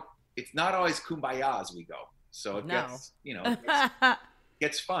show, it's not always kumbaya as we go. So it gets, you know,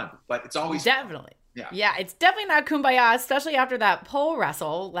 gets fun, but it's always definitely. Fun. Yeah. It's definitely not kumbaya, especially after that pole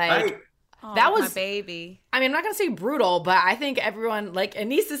wrestle. Like, that was my baby. I mean, I'm not going to say brutal, but I think everyone, like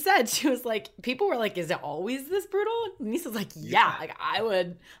Anissa said, she was like, people were like, is it always this brutal? Anissa's like, yeah. Like, I'm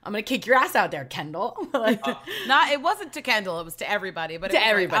going to kick your ass out there, Kendall. Like, it wasn't to Kendall, it was to everybody. But to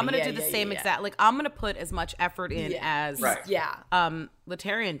everybody. Like, I'm going to do the same exact, like, I'm going to put as much effort in as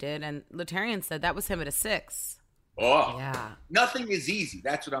Latarian did. And Latarian said that was him at a 6. Oh, yeah. Nothing is easy.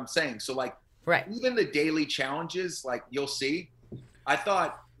 That's what I'm saying. So like, even the daily challenges, like, you'll see, I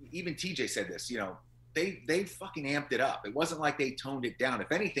thought, even TJ said this, you know, they fucking amped it up. It wasn't like they toned it down.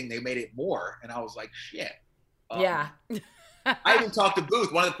 If anything, they made it more. And I was like, shit. Yeah. I even talked to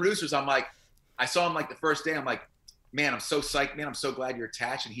Booth, one of the producers. I'm like, I saw him like the first day. I'm like, man, I'm so psyched, man. I'm so glad you're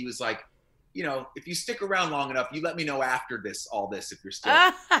attached. And he was like, you know, if you stick around long enough, you let me know after all this, if you're still.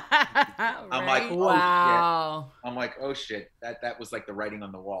 I'm like, oh, wow. shit. I'm like, oh shit. That was like the writing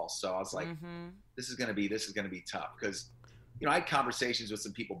on the wall. So I was like, this is gonna be tough, because, you know, I had conversations with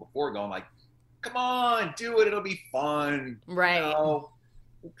some people before going like, come on, do it. It'll be fun. Right. You know,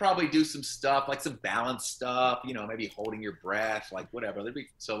 we'll probably do some stuff, like some balance stuff, you know, maybe holding your breath, like whatever.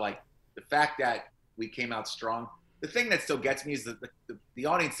 So like the fact that we came out strong, the thing that still gets me is that the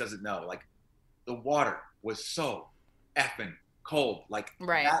audience doesn't know, like, the water was so effing cold. Like,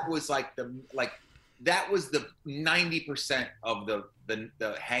 that was like that was the 90% of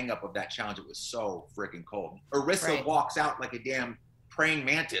the hang up of that challenge. It was so freaking cold. Arissa walks out like a damn praying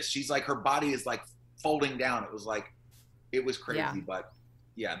mantis. She's like, her body is like folding down. It was crazy. Yeah. But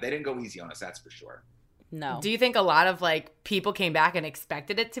yeah, they didn't go easy on us, that's for sure. No. Do you think a lot of like people came back and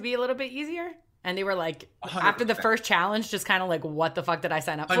expected it to be a little bit easier? And they were like, 100%. After the first challenge, just kind of like, what the fuck did I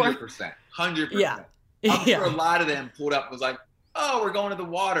sign up for? 100%. Yeah. I'm sure a lot of them pulled up, was like, oh, we're going to the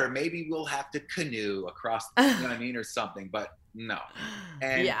water. Maybe we'll have to canoe across, you know what I mean, or something. But no.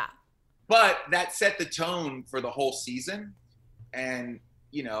 And, but that set the tone for the whole season. And,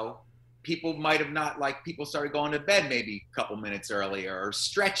 you know, people might have not, like, people started going to bed maybe a couple minutes earlier, or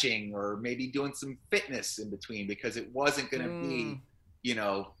stretching, or maybe doing some fitness in between, because it wasn't going to be, you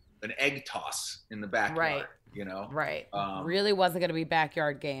know, an egg toss in the backyard, you know? Right. Really wasn't going to be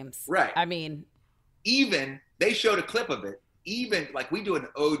backyard games. Right. I mean. Even, they showed a clip of it. Even, like, we do an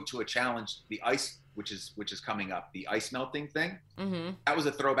ode to a challenge, the ice, which is coming up, the ice melting thing. Mm-hmm. That was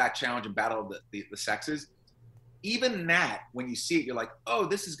a throwback challenge in Battle of the Sexes. Even that, when you see it, you're like, oh,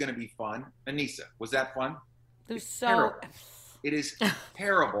 this is going to be fun. Anissa, was that fun? It is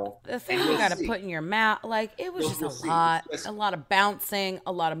terrible. The thing you got to put in your mouth, like, it was just a lot of bouncing,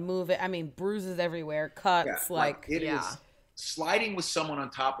 a lot of moving. I mean, bruises everywhere, cuts, it is sliding with someone on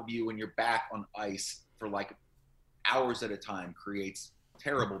top of you and your back on ice for like hours at a time creates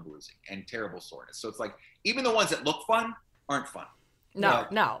terrible bruising and terrible soreness. So it's like, even the ones that look fun aren't fun.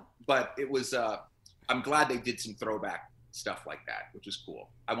 No. But it was, I'm glad they did some throwback stuff like that, which is cool.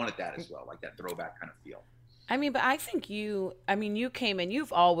 I wanted that as well, like that throwback kind of feel. I mean, but I think you came in,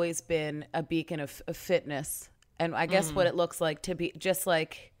 you've always been a beacon of fitness. And I guess what it looks like to be just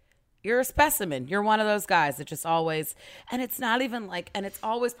like, you're a specimen. You're one of those guys that just always, and it's not even like, and it's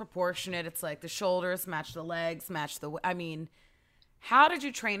always proportionate. It's like the shoulders match the legs, I mean, how did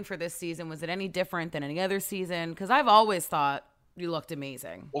you train for this season? Was it any different than any other season? Because I've always thought you looked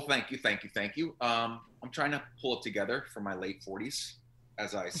amazing. Well, thank you. I'm trying to pull it together for my late 40s.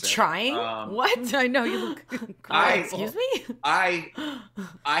 As I said, trying what? I know you look great. Excuse me. I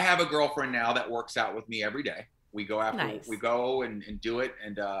have a girlfriend now that works out with me every day. We go we go and do it,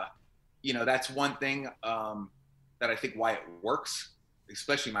 and you know, that's one thing that I think why it works,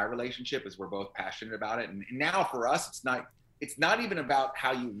 especially my relationship, is we're both passionate about it. And now for us, it's not even about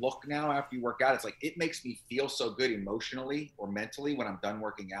how you look now after you work out. It's like, it makes me feel so good emotionally or mentally when I'm done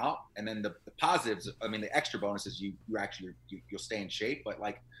working out. And then the positives, I mean, the extra bonuses, you'll stay in shape. But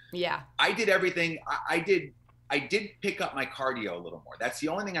like, yeah, I did everything. I did pick up my cardio a little more. That's the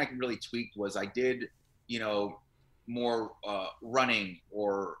only thing I can really tweak. Was I did, you know, more running,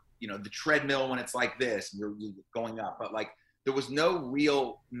 or, you know, the treadmill when it's like this, and you're going up. But like, there was no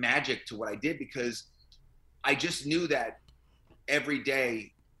real magic to what I did, because I just knew that every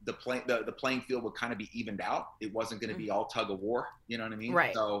day the playing field would kind of be evened out. It wasn't going to be all tug of war. You know what I mean?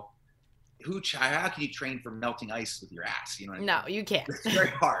 Right. So how can you train for melting ice with your ass? You know what I mean? No, you can't. It's very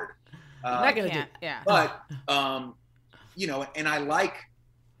hard. Not going to do. Yeah. But, you know, and I like,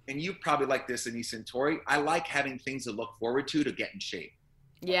 and you probably like this, Anissa and Tori, I like having things to look forward to get in shape.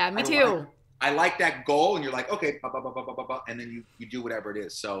 Yeah, me too. I like that goal, and you're like, okay, and then you do whatever it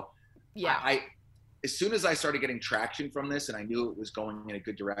is. So yeah, as soon as I started getting traction from this and I knew it was going in a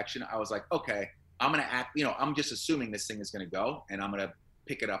good direction, I was like, okay, I'm going to act, you know, I'm just assuming this thing is going to go, and I'm going to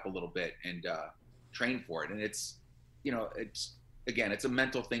pick it up a little bit and train for it. And it's, you know, it's, again, it's a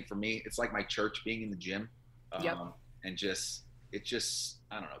mental thing for me. It's like my church, being in the gym. And it just,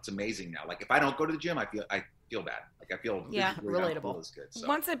 I don't know, it's amazing now. Like, if I don't go to the gym, I feel bad. Like, I feel really relatable. As good, so.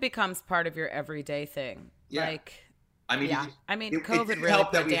 Once it becomes part of your everyday thing, like, I mean, COVID really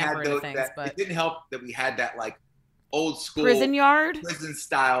put a damper into things, but it didn't help that we had that, like, old school prison yard, prison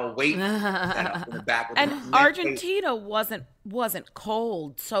style weight setup in the back. With and the Argentina wasn't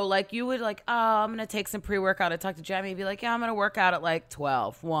cold, so like you would like, oh, I'm gonna take some pre-workout. I talked to Jamie, be like, yeah, I'm gonna work out at like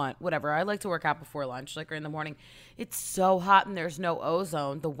 12, 1, whatever. I like to work out before lunch, like or in the morning. It's so hot and there's no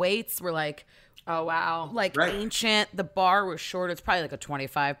ozone. The weights were like, oh wow, like ancient. The bar was short. It's probably like a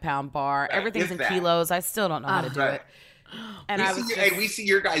 25-pound bar. Right, everything's in kilos. I still don't know how to do it. And we see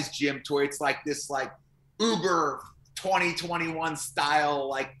your guys' gym tour. It's like this like Uber 2021 style,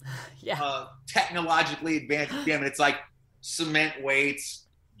 like technologically advanced gym. And it's like cement weights,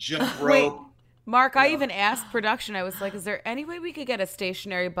 jump rope. Wait, Mark, I even asked production. I was like, is there any way we could get a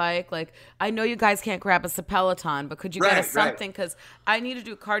stationary bike? Like, I know you guys can't grab us a Peloton, but could you get us something? Because I need to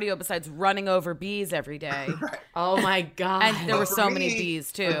do cardio besides running over bees every day. Oh, my God. And there were so many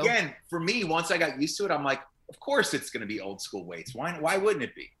bees, too. Again, for me, once I got used to it, I'm like, of course it's going to be old school weights. Why wouldn't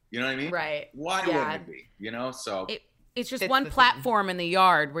it be? You know what I mean? Right. Why wouldn't it be? You know, so. It's just one platform in the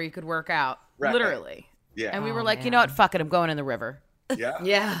yard where you could work out, literally. Yeah. And we were like, you know what? Fuck it. I'm going in the river. Yeah.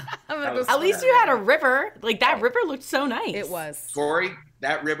 Yeah. At least you had a river. Like that river looked so nice. It was. Tori,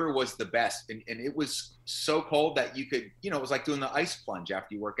 that river was the best. And it was so cold that you could, it was like doing the ice plunge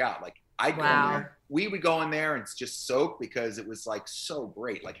after you work out. Like I'd go in there. We would go in there and just soak because it was like so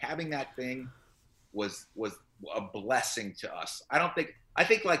great. Like having that thing was a blessing to us. I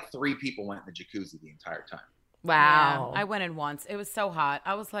think like 3 people went in the jacuzzi the entire time. Wow. Yeah, I went in once. It was so hot.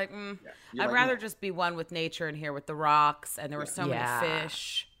 I was like, I'd rather just be one with nature in here with the rocks, and there were so many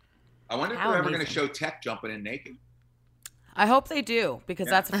fish. I wonder if they're ever going to show Tech jumping in naked. I hope they do, because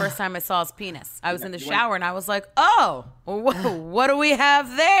that's the first time I saw his penis. I was in the shower, and I was like, oh, what do we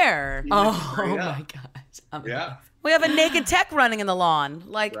have there? Oh, my gosh. Yeah. We have a naked Tech running in the lawn.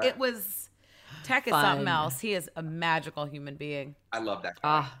 Like, it was... Tech is something else. He is a magical human being. I love that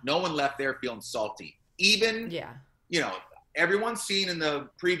guy. No one left there feeling salty. Even, everyone's seen in the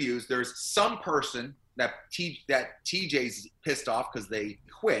previews, there's some person that TJ's pissed off because they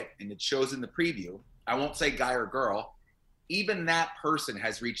quit, and it shows in the preview. I won't say guy or girl. Even that person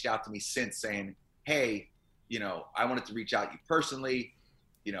has reached out to me since saying, hey, I wanted to reach out to you personally.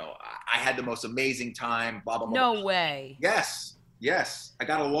 I had the most amazing time, blah, blah, blah. No way. Yes. I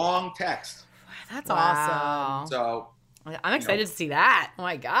got a long text. That's awesome. So I'm excited to see that. Oh,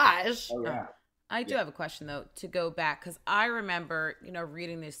 my gosh. Oh, yeah. I do have a question, though, to go back, because I remember,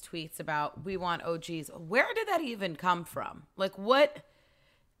 reading these tweets about we want OGs. Where did that even come from? Like, what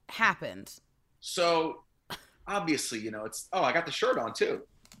happened? So, obviously, it's, I got the shirt on, too.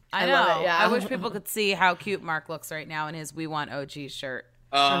 I know. Love it, yeah. I wish people could see how cute Mark looks right now in his We Want OG shirt.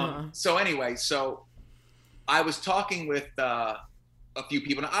 So, anyway, I was talking with a few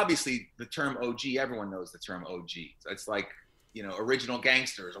people. Now, obviously, the term OG, everyone knows the term OG. It's like, original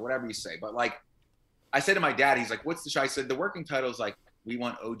gangsters or whatever you say. But, like, I said to my dad, he's like, what's the show? I said, the working title is like, We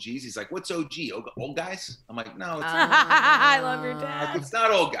Want OGs. He's like, what's OG? Old guys? I'm like, no. It's not. I love your dad. It's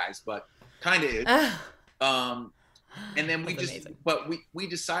not old guys, but kind of is. And then we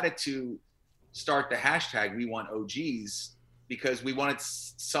decided to start the hashtag We Want OGs because we wanted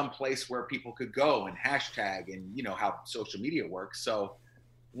some place where people could go and hashtag and, how social media works. So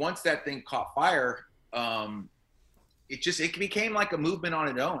once that thing caught fire, it became like a movement on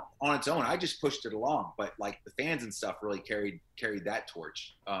its own. I just pushed it along, but like the fans and stuff really carried that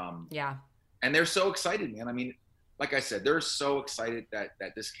torch. And they're so excited, man. I mean, like I said, they're so excited that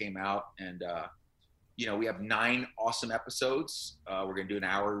this came out, and we have 9 awesome episodes. We're gonna do an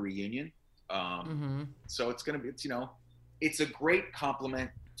hour reunion. So it's gonna be, it's a great compliment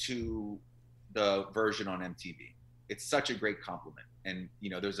to the version on MTV. It's such a great compliment, and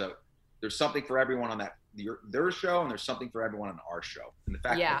there's something for everyone on their show, and there's something for everyone on our show. And the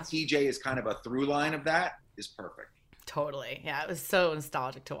fact that TJ is kind of a through line of that is perfect. Totally. Yeah, it was so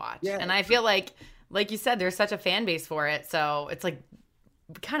nostalgic to watch. Yeah. And I feel like you said, there's such a fan base for it. So it's like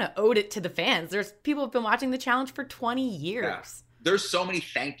kind of owed it to the fans. There's people who've been watching the challenge for 20 years. Yeah. There's so many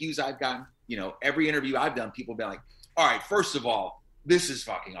thank yous I've gotten. Every interview I've done, people have been like, all right, first of all, this is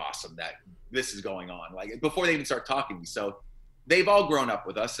fucking awesome that this is going on. Like before they even start talking to me. So they've all grown up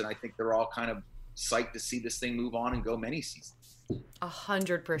with us, and I think they're all kind of psyched to see this thing move on and go many seasons.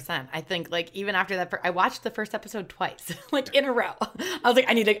 100%. I think like even after that, I watched the first episode twice, like in a row. I was like,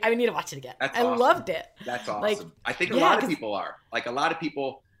 I need to watch it again. That's I awesome. Loved it. That's awesome. Like, I think a lot of people are. Like a lot of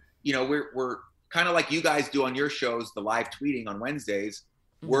people, we're kind of like you guys do on your shows, the live tweeting on Wednesdays.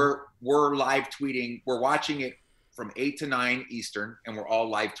 Mm-hmm. We're live tweeting. We're watching it from 8 to 9 Eastern, and we're all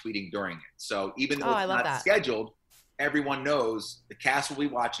live tweeting during it. So even though it's not scheduled, everyone knows the cast will be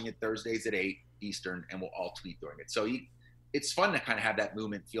watching it Thursdays at 8 Eastern, and we'll all tweet during it. So it's fun to kind of have that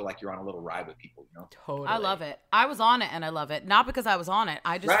movement, feel like you're on a little ride with people, you know? Totally. I love it. I was on it and I love it. Not because I was on it.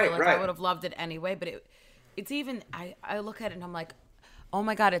 I just feel like I would have loved it anyway. But it's even, I look at it and I'm like, oh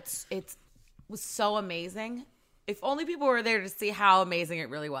my God, it was so amazing. If only people were there to see how amazing it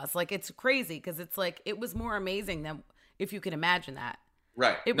really was. Like, it's crazy because it's like, it was more amazing than, if you can imagine that.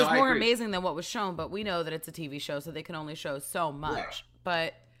 Right. It was more amazing than what was shown, but we know that it's a TV show, so they can only show so much. Right.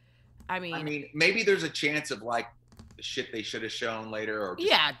 But, I mean, maybe there's a chance of like the shit they should have shown later. Or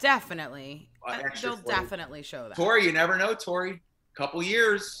yeah, definitely. They'll flavor. Definitely show that. Tori, you never know, Tori. Couple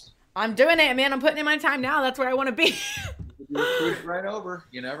years. I'm doing it, man. I'm putting in my time now. That's where I want to be. You're right over.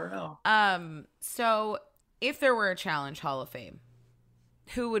 You never know. So if there were a Challenge Hall of Fame,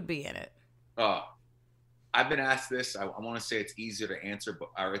 who would be in it? I've been asked this. I want to say it's easier to answer,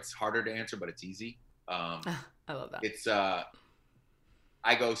 or it's harder to answer, but it's easy. I love that. It's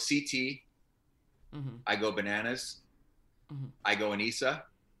I go CT. Mm-hmm. I go Bananas. Mm-hmm. I go Anissa.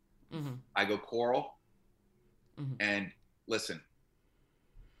 Mm-hmm. I go Coral. Mm-hmm. And listen,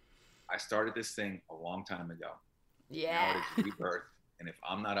 I started this thing a long time ago. Yeah. Now it is rebirth. And if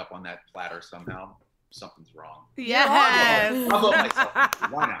I'm not up on that platter somehow, something's wrong. Yes. I'll vote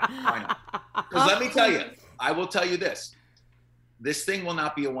myself. Why not? Because let me tell you, I will tell you this. This thing will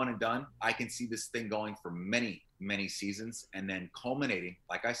not be a one and done. I can see this thing going for many, many seasons and then culminating,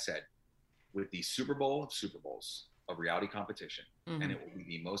 like I said, with the Super Bowl of Super Bowls of reality competition. Mm-hmm. And it will be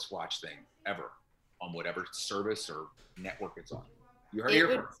the most watched thing ever on whatever service or network it's on. You heard it here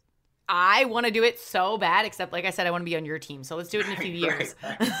first. I want to do it so bad, except like I said, I want to be on your team. So let's do it in a few years.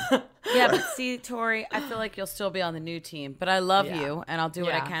 Yeah, but see, Tori, I feel like you'll still be on the new team, but I love you, and I'll do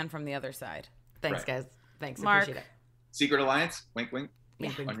what I can from the other side. Thanks, guys. Thanks, Mark. Appreciate it. Secret Alliance, wink, wink.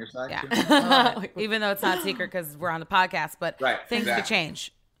 Yeah. On your side. Yeah. Even though it's not secret because we're on the podcast, but things could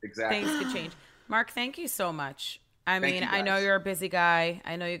change. Exactly. Things could change. Mark, thank you so much. I Thank mean, you, I know guys. you're a busy guy.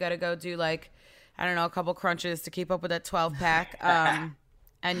 I know you got to go do like, I don't know, a couple crunches to keep up with that 12-pack.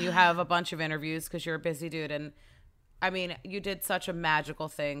 And you have a bunch of interviews because you're a busy dude. And I mean, you did such a magical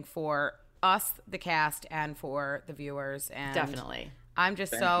thing for us, the cast, and for the viewers. And Definitely. I'm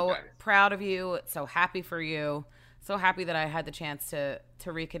just Thank so you, guys. proud of you, so happy for you, so happy that I had the chance to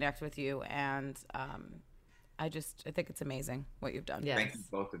reconnect with you. And I think it's amazing what you've done. Yes. Thank you,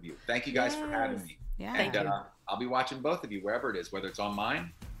 both of you. Thank you guys for having me. Yeah. And Thank you. I'll be watching both of you wherever it is, whether it's on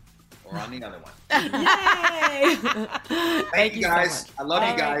mine or on the other one. Yay! Thank you guys. so much. I love you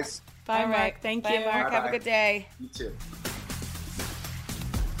All guys. Bye, Mark. Thank Bye, you. Mark. Have a Bye-bye. good day. You too.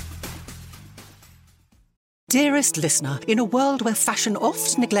 Dearest listener, in a world where fashion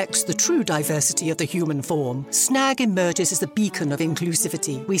oft neglects the true diversity of the human form, Snag emerges as a beacon of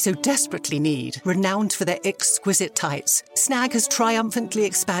inclusivity we so desperately need. Renowned for their exquisite tights, Snag has triumphantly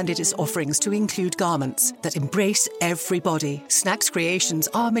expanded its offerings to include garments that embrace every body. Snag's creations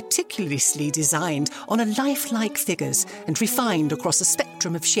are meticulously designed on a lifelike figures and refined across a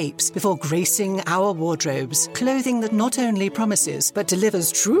spectrum of shapes before gracing our wardrobes. Clothing that not only promises but delivers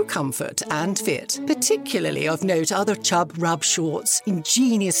true comfort and fit. Particularly of note are the Chub Rub shorts,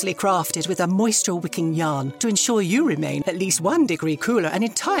 ingeniously crafted with a moisture-wicking yarn to ensure you remain at least 1 degree cooler and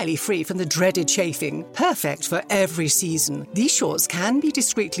entirely free from the dreaded chafing. Perfect for every season. These shorts can be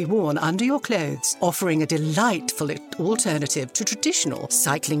discreetly worn under your clothes, offering a delightful alternative to traditional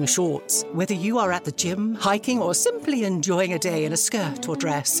cycling shorts. Whether you are at the gym, hiking, or simply enjoying a day in a skirt or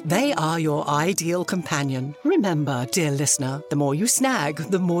dress, they are your ideal companion. Remember, dear listener, the more you snag,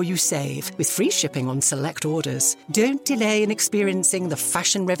 the more you save, with free shipping on select orders. Don't delay in experiencing the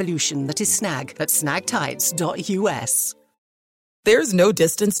fashion revolution that is Snag at snagtights.us. There's no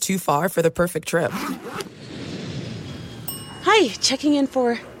distance too far for the perfect trip. Hi, checking in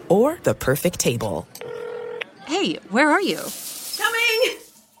for... Or the perfect table. Hey, where are you? Coming!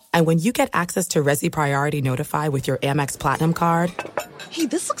 And when you get access to Resi Priority Notify with your Amex Platinum card... Hey,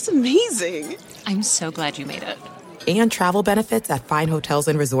 this looks amazing. I'm so glad you made it. And travel benefits at fine hotels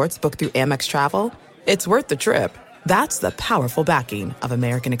and resorts booked through Amex Travel, it's worth the trip. That's the powerful backing of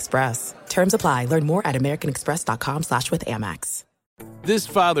American Express. Terms apply. Learn more at americanexpress.com/withAmex. This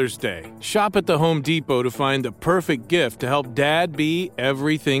Father's Day, shop at the Home Depot to find the perfect gift to help Dad be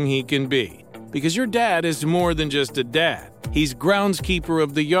everything he can be. Because your dad is more than just a dad. He's groundskeeper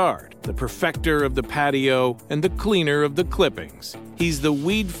of the yard, the perfecter of the patio, and the cleaner of the clippings. He's the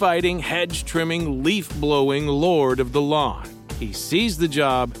weed-fighting, hedge-trimming, leaf-blowing lord of the lawn. He sees the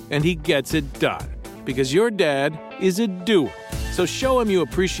job, and he gets it done. Because your dad is a doer. So show him you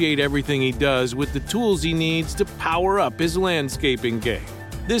appreciate everything he does with the tools he needs to power up his landscaping game.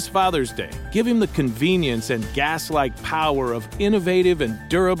 This Father's Day, give him the convenience and gas-like power of innovative and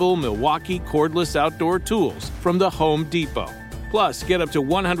durable Milwaukee cordless outdoor tools from the Home Depot. Plus, get up to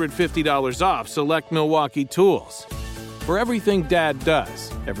 $150 off select Milwaukee tools. For everything Dad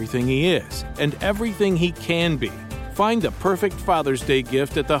does, everything he is, and everything he can be, find the perfect Father's Day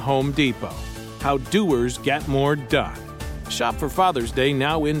gift at the Home Depot. How doers get more done. Shop for Father's Day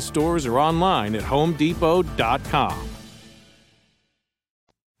now in stores or online at homedepot.com.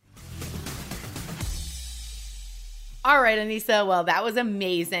 All right, Aneesa. Well, that was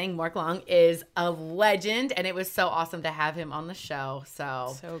amazing. Mark Long is a legend, and it was so awesome to have him on the show.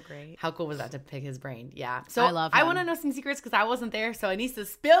 So great. How cool was that to pick his brain? Yeah. So I love him. I want to know some secrets because I wasn't there. So Aneesa,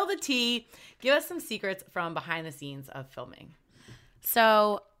 spill the tea. Give us some secrets from behind the scenes of filming.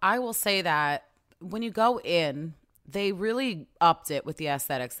 So I will say that when you go in, they really upped it with the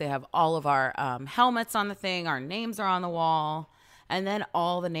aesthetics. They have all of our helmets on the thing. Our names are on the wall. And then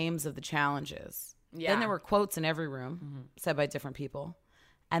all the names of the challenges. Yeah. Then there were quotes in every room said by different people.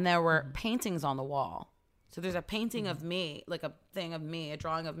 And there were paintings on the wall. So there's a painting of me, like a thing of me, a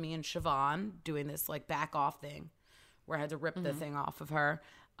drawing of me and Siobhan doing this like back off thing where I had to rip the thing off of her.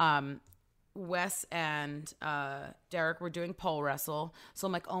 Wes and Derek were doing pole wrestle. So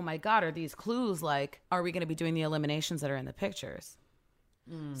I'm like, oh my God, are these clues? Like, are we going to be doing the eliminations that are in the pictures?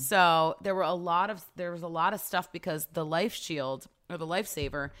 So there was a lot of stuff because the life shield or the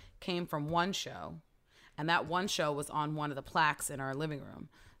lifesaver came from one show, and that one show was on one of the plaques in our living room.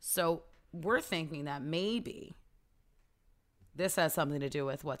 So we're thinking that maybe this has something to do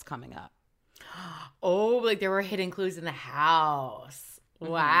with what's coming up. Oh, like there were hidden clues in the house.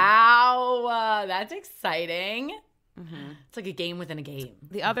 Wow. That's exciting. It's like a game within a game.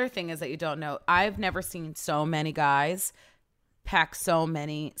 The other thing is that you don't know, I've never seen so many guys pack so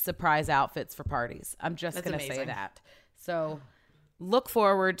many surprise outfits for parties. I'm just going to say that. So look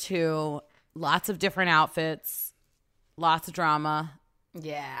forward to lots of different outfits, lots of drama.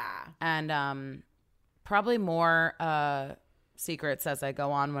 Yeah. And probably more secrets as I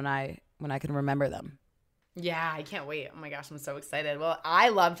go on when I can remember them. Yeah, I can't wait. Oh my gosh, I'm so excited. Well, I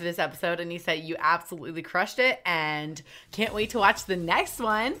loved this episode. Aneesa, you absolutely crushed it and can't wait to watch the next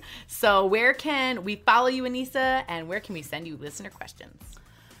one. So where can we follow you, Aneesa, and where can we send you listener questions?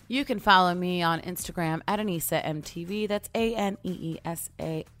 You can follow me on Instagram at AneesaMTV. That's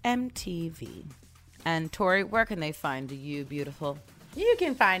ANEESAMTV. And Tori, where can they find you, beautiful? You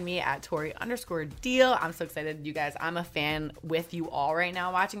can find me at Tori_Deal. I'm so excited, you guys. I'm a fan with you all right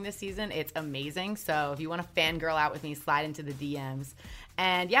now watching this season. It's amazing. So if you want to fangirl out with me, slide into the DMs.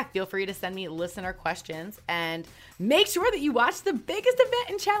 And yeah, feel free to send me listener questions. And make sure that you watch the biggest event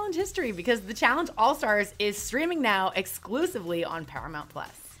in challenge history because the Challenge All-Stars is streaming now exclusively on Paramount+.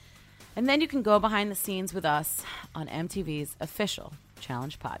 And then you can go behind the scenes with us on MTV's official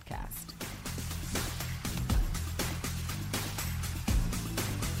Challenge podcast.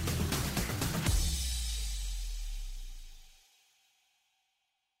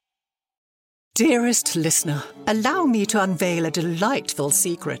 Dearest listener, allow me to unveil a delightful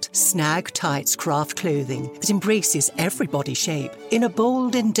secret. Snag Tights Craft Clothing that embraces every body shape. In a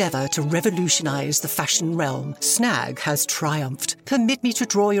bold endeavor to revolutionize the fashion realm, Snag has triumphed. Permit me to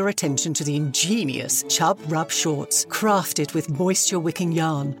draw your attention to the ingenious Chub Rub Shorts, crafted with moisture-wicking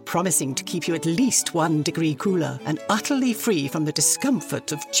yarn, promising to keep you at least 1 degree cooler and utterly free from the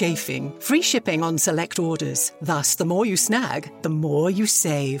discomfort of chafing. Free shipping on select orders. Thus, the more you snag, the more you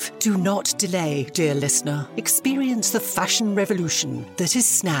save. Do not delay, dear listener. Experience the fashion revolution that is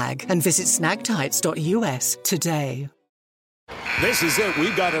Snag and visit snagtights.us today. This is it.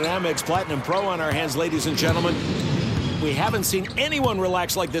 We've got an Amex Platinum Pro on our hands, ladies and gentlemen. We haven't seen anyone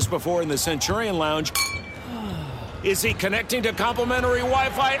relax like this before in the Centurion Lounge. Is he connecting to complimentary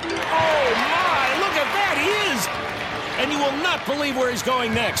Wi-Fi? Oh, my! Look at that! He is! And you will not believe where he's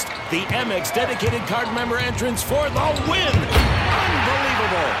going next. The Amex dedicated card member entrance for the win!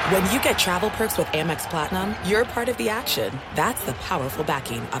 Unbelievable! When you get travel perks with Amex Platinum, you're part of the action. That's the powerful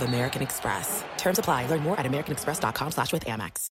backing of American Express. Terms apply. Learn more at americanexpress.com/withAmex.